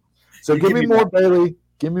night. So give me more Bailey.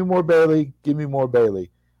 Give me more Bailey. Give me more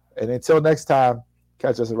Bailey. And until next time,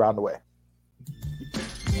 catch us around the way.